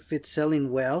if it's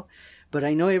selling well, but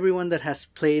I know everyone that has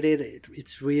played it,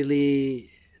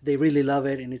 they really love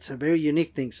it, and it's a very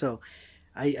unique thing. So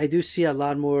I do see a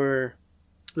lot more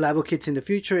Labo kits in the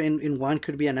future, and one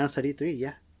could be announced at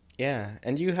E3. Yeah,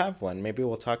 and you have one. Maybe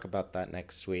we'll talk about that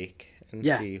next week. and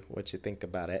see what you think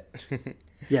about it.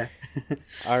 Yeah.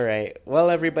 All right.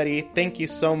 Well, everybody, thank you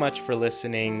so much for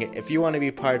listening. If you want to be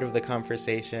part of the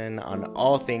conversation on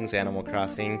all things Animal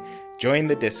Crossing, join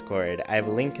the Discord. I have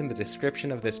a link in the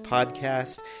description of this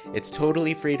podcast. It's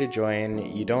totally free to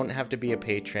join. You don't have to be a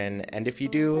patron. And if you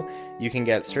do, you can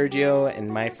get Sergio and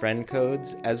my friend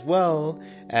codes, as well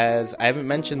as, I haven't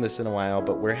mentioned this in a while,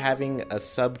 but we're having a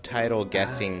subtitle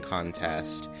guessing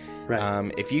contest.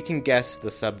 Right. If you can guess the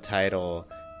subtitle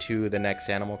to the next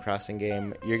Animal Crossing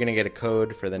game, you're going to get a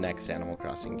code for the next Animal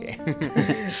Crossing game.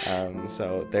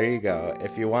 So there you go.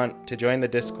 If you want to join the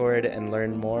Discord and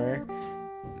learn more,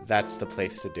 that's the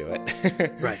place to do it.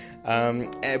 Right.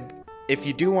 If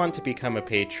you do want to become a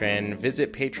patron,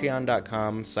 visit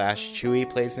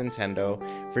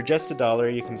patreon.com/ChewiePlaysNintendo. For just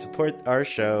 $1, you can support our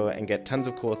show and get tons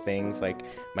of cool things like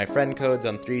my friend codes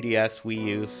on 3DS, Wii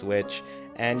U, Switch,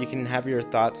 and you can have your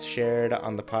thoughts shared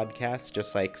on the podcast,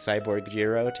 just like Cyborg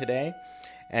Jiro today.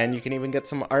 And you can even get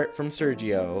some art from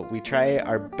Sergio. We try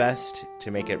our best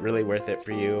to make it really worth it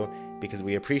for you because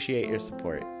we appreciate your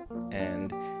support.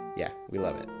 And yeah, we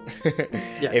love it.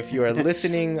 Yeah. If you are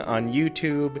listening on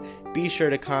YouTube, be sure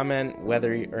to comment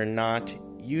whether or not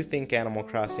you think Animal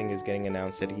Crossing is getting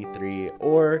announced at E3,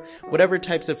 or whatever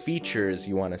types of features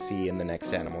you want to see in the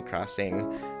next Animal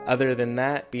Crossing. Other than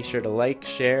that, be sure to like,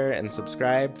 share, and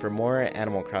subscribe for more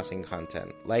Animal Crossing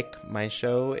content. Like my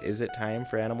show, Is It Time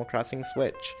for Animal Crossing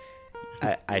Switch?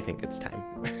 I think it's time.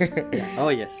 Oh,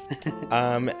 yes.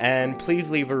 And please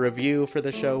leave a review for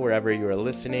the show wherever you are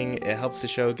listening. It helps the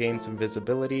show gain some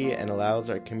visibility and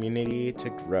allows our community to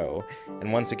grow.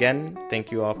 And once again,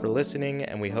 thank you all for listening,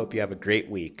 and we hope you have a great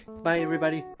week. Bye,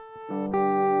 everybody.